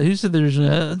said that? Who said there's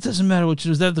it doesn't matter what you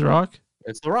do? Is that The Rock?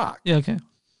 It's The Rock. Yeah, okay.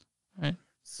 All right.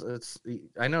 It's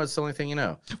I know it's the only thing you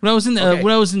know. When I was in when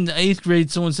I was in 8th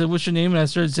grade, someone said, "What's your name?" and I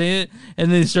started saying it,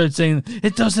 and they started saying,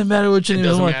 "It doesn't matter what your name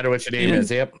is." It doesn't matter what your name is.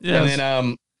 Yep. Yes.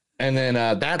 And then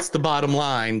that's the bottom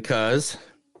line, cuz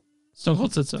Stone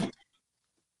Cold said so.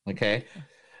 Okay.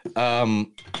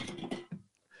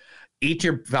 Eat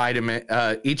your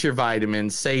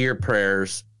vitamins, say your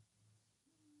prayers.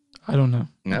 I don't know.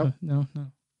 No. No.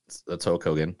 That's Hulk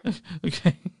Hogan.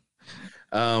 Okay.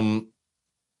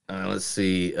 Let's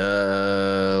see.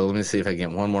 Let me see if I can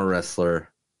get one more wrestler.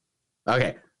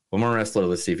 Okay, one more wrestler.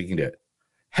 Let's see if you can do it.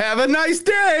 Have a nice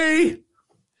day.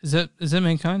 Is that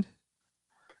Mankind?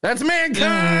 That's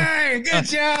Mankind. Good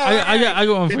job. I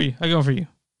go on for you. I go on for you.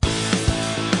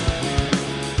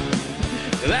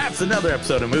 That's another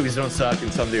episode of Movies Don't Suck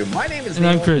and Some Do. My name is And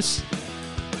Neil. I'm Chris.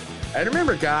 And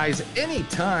remember, guys,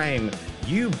 anytime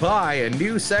you buy a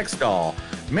new sex doll,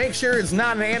 make sure it's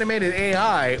not an animated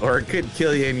AI or it could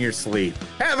kill you in your sleep.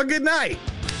 Have a good night.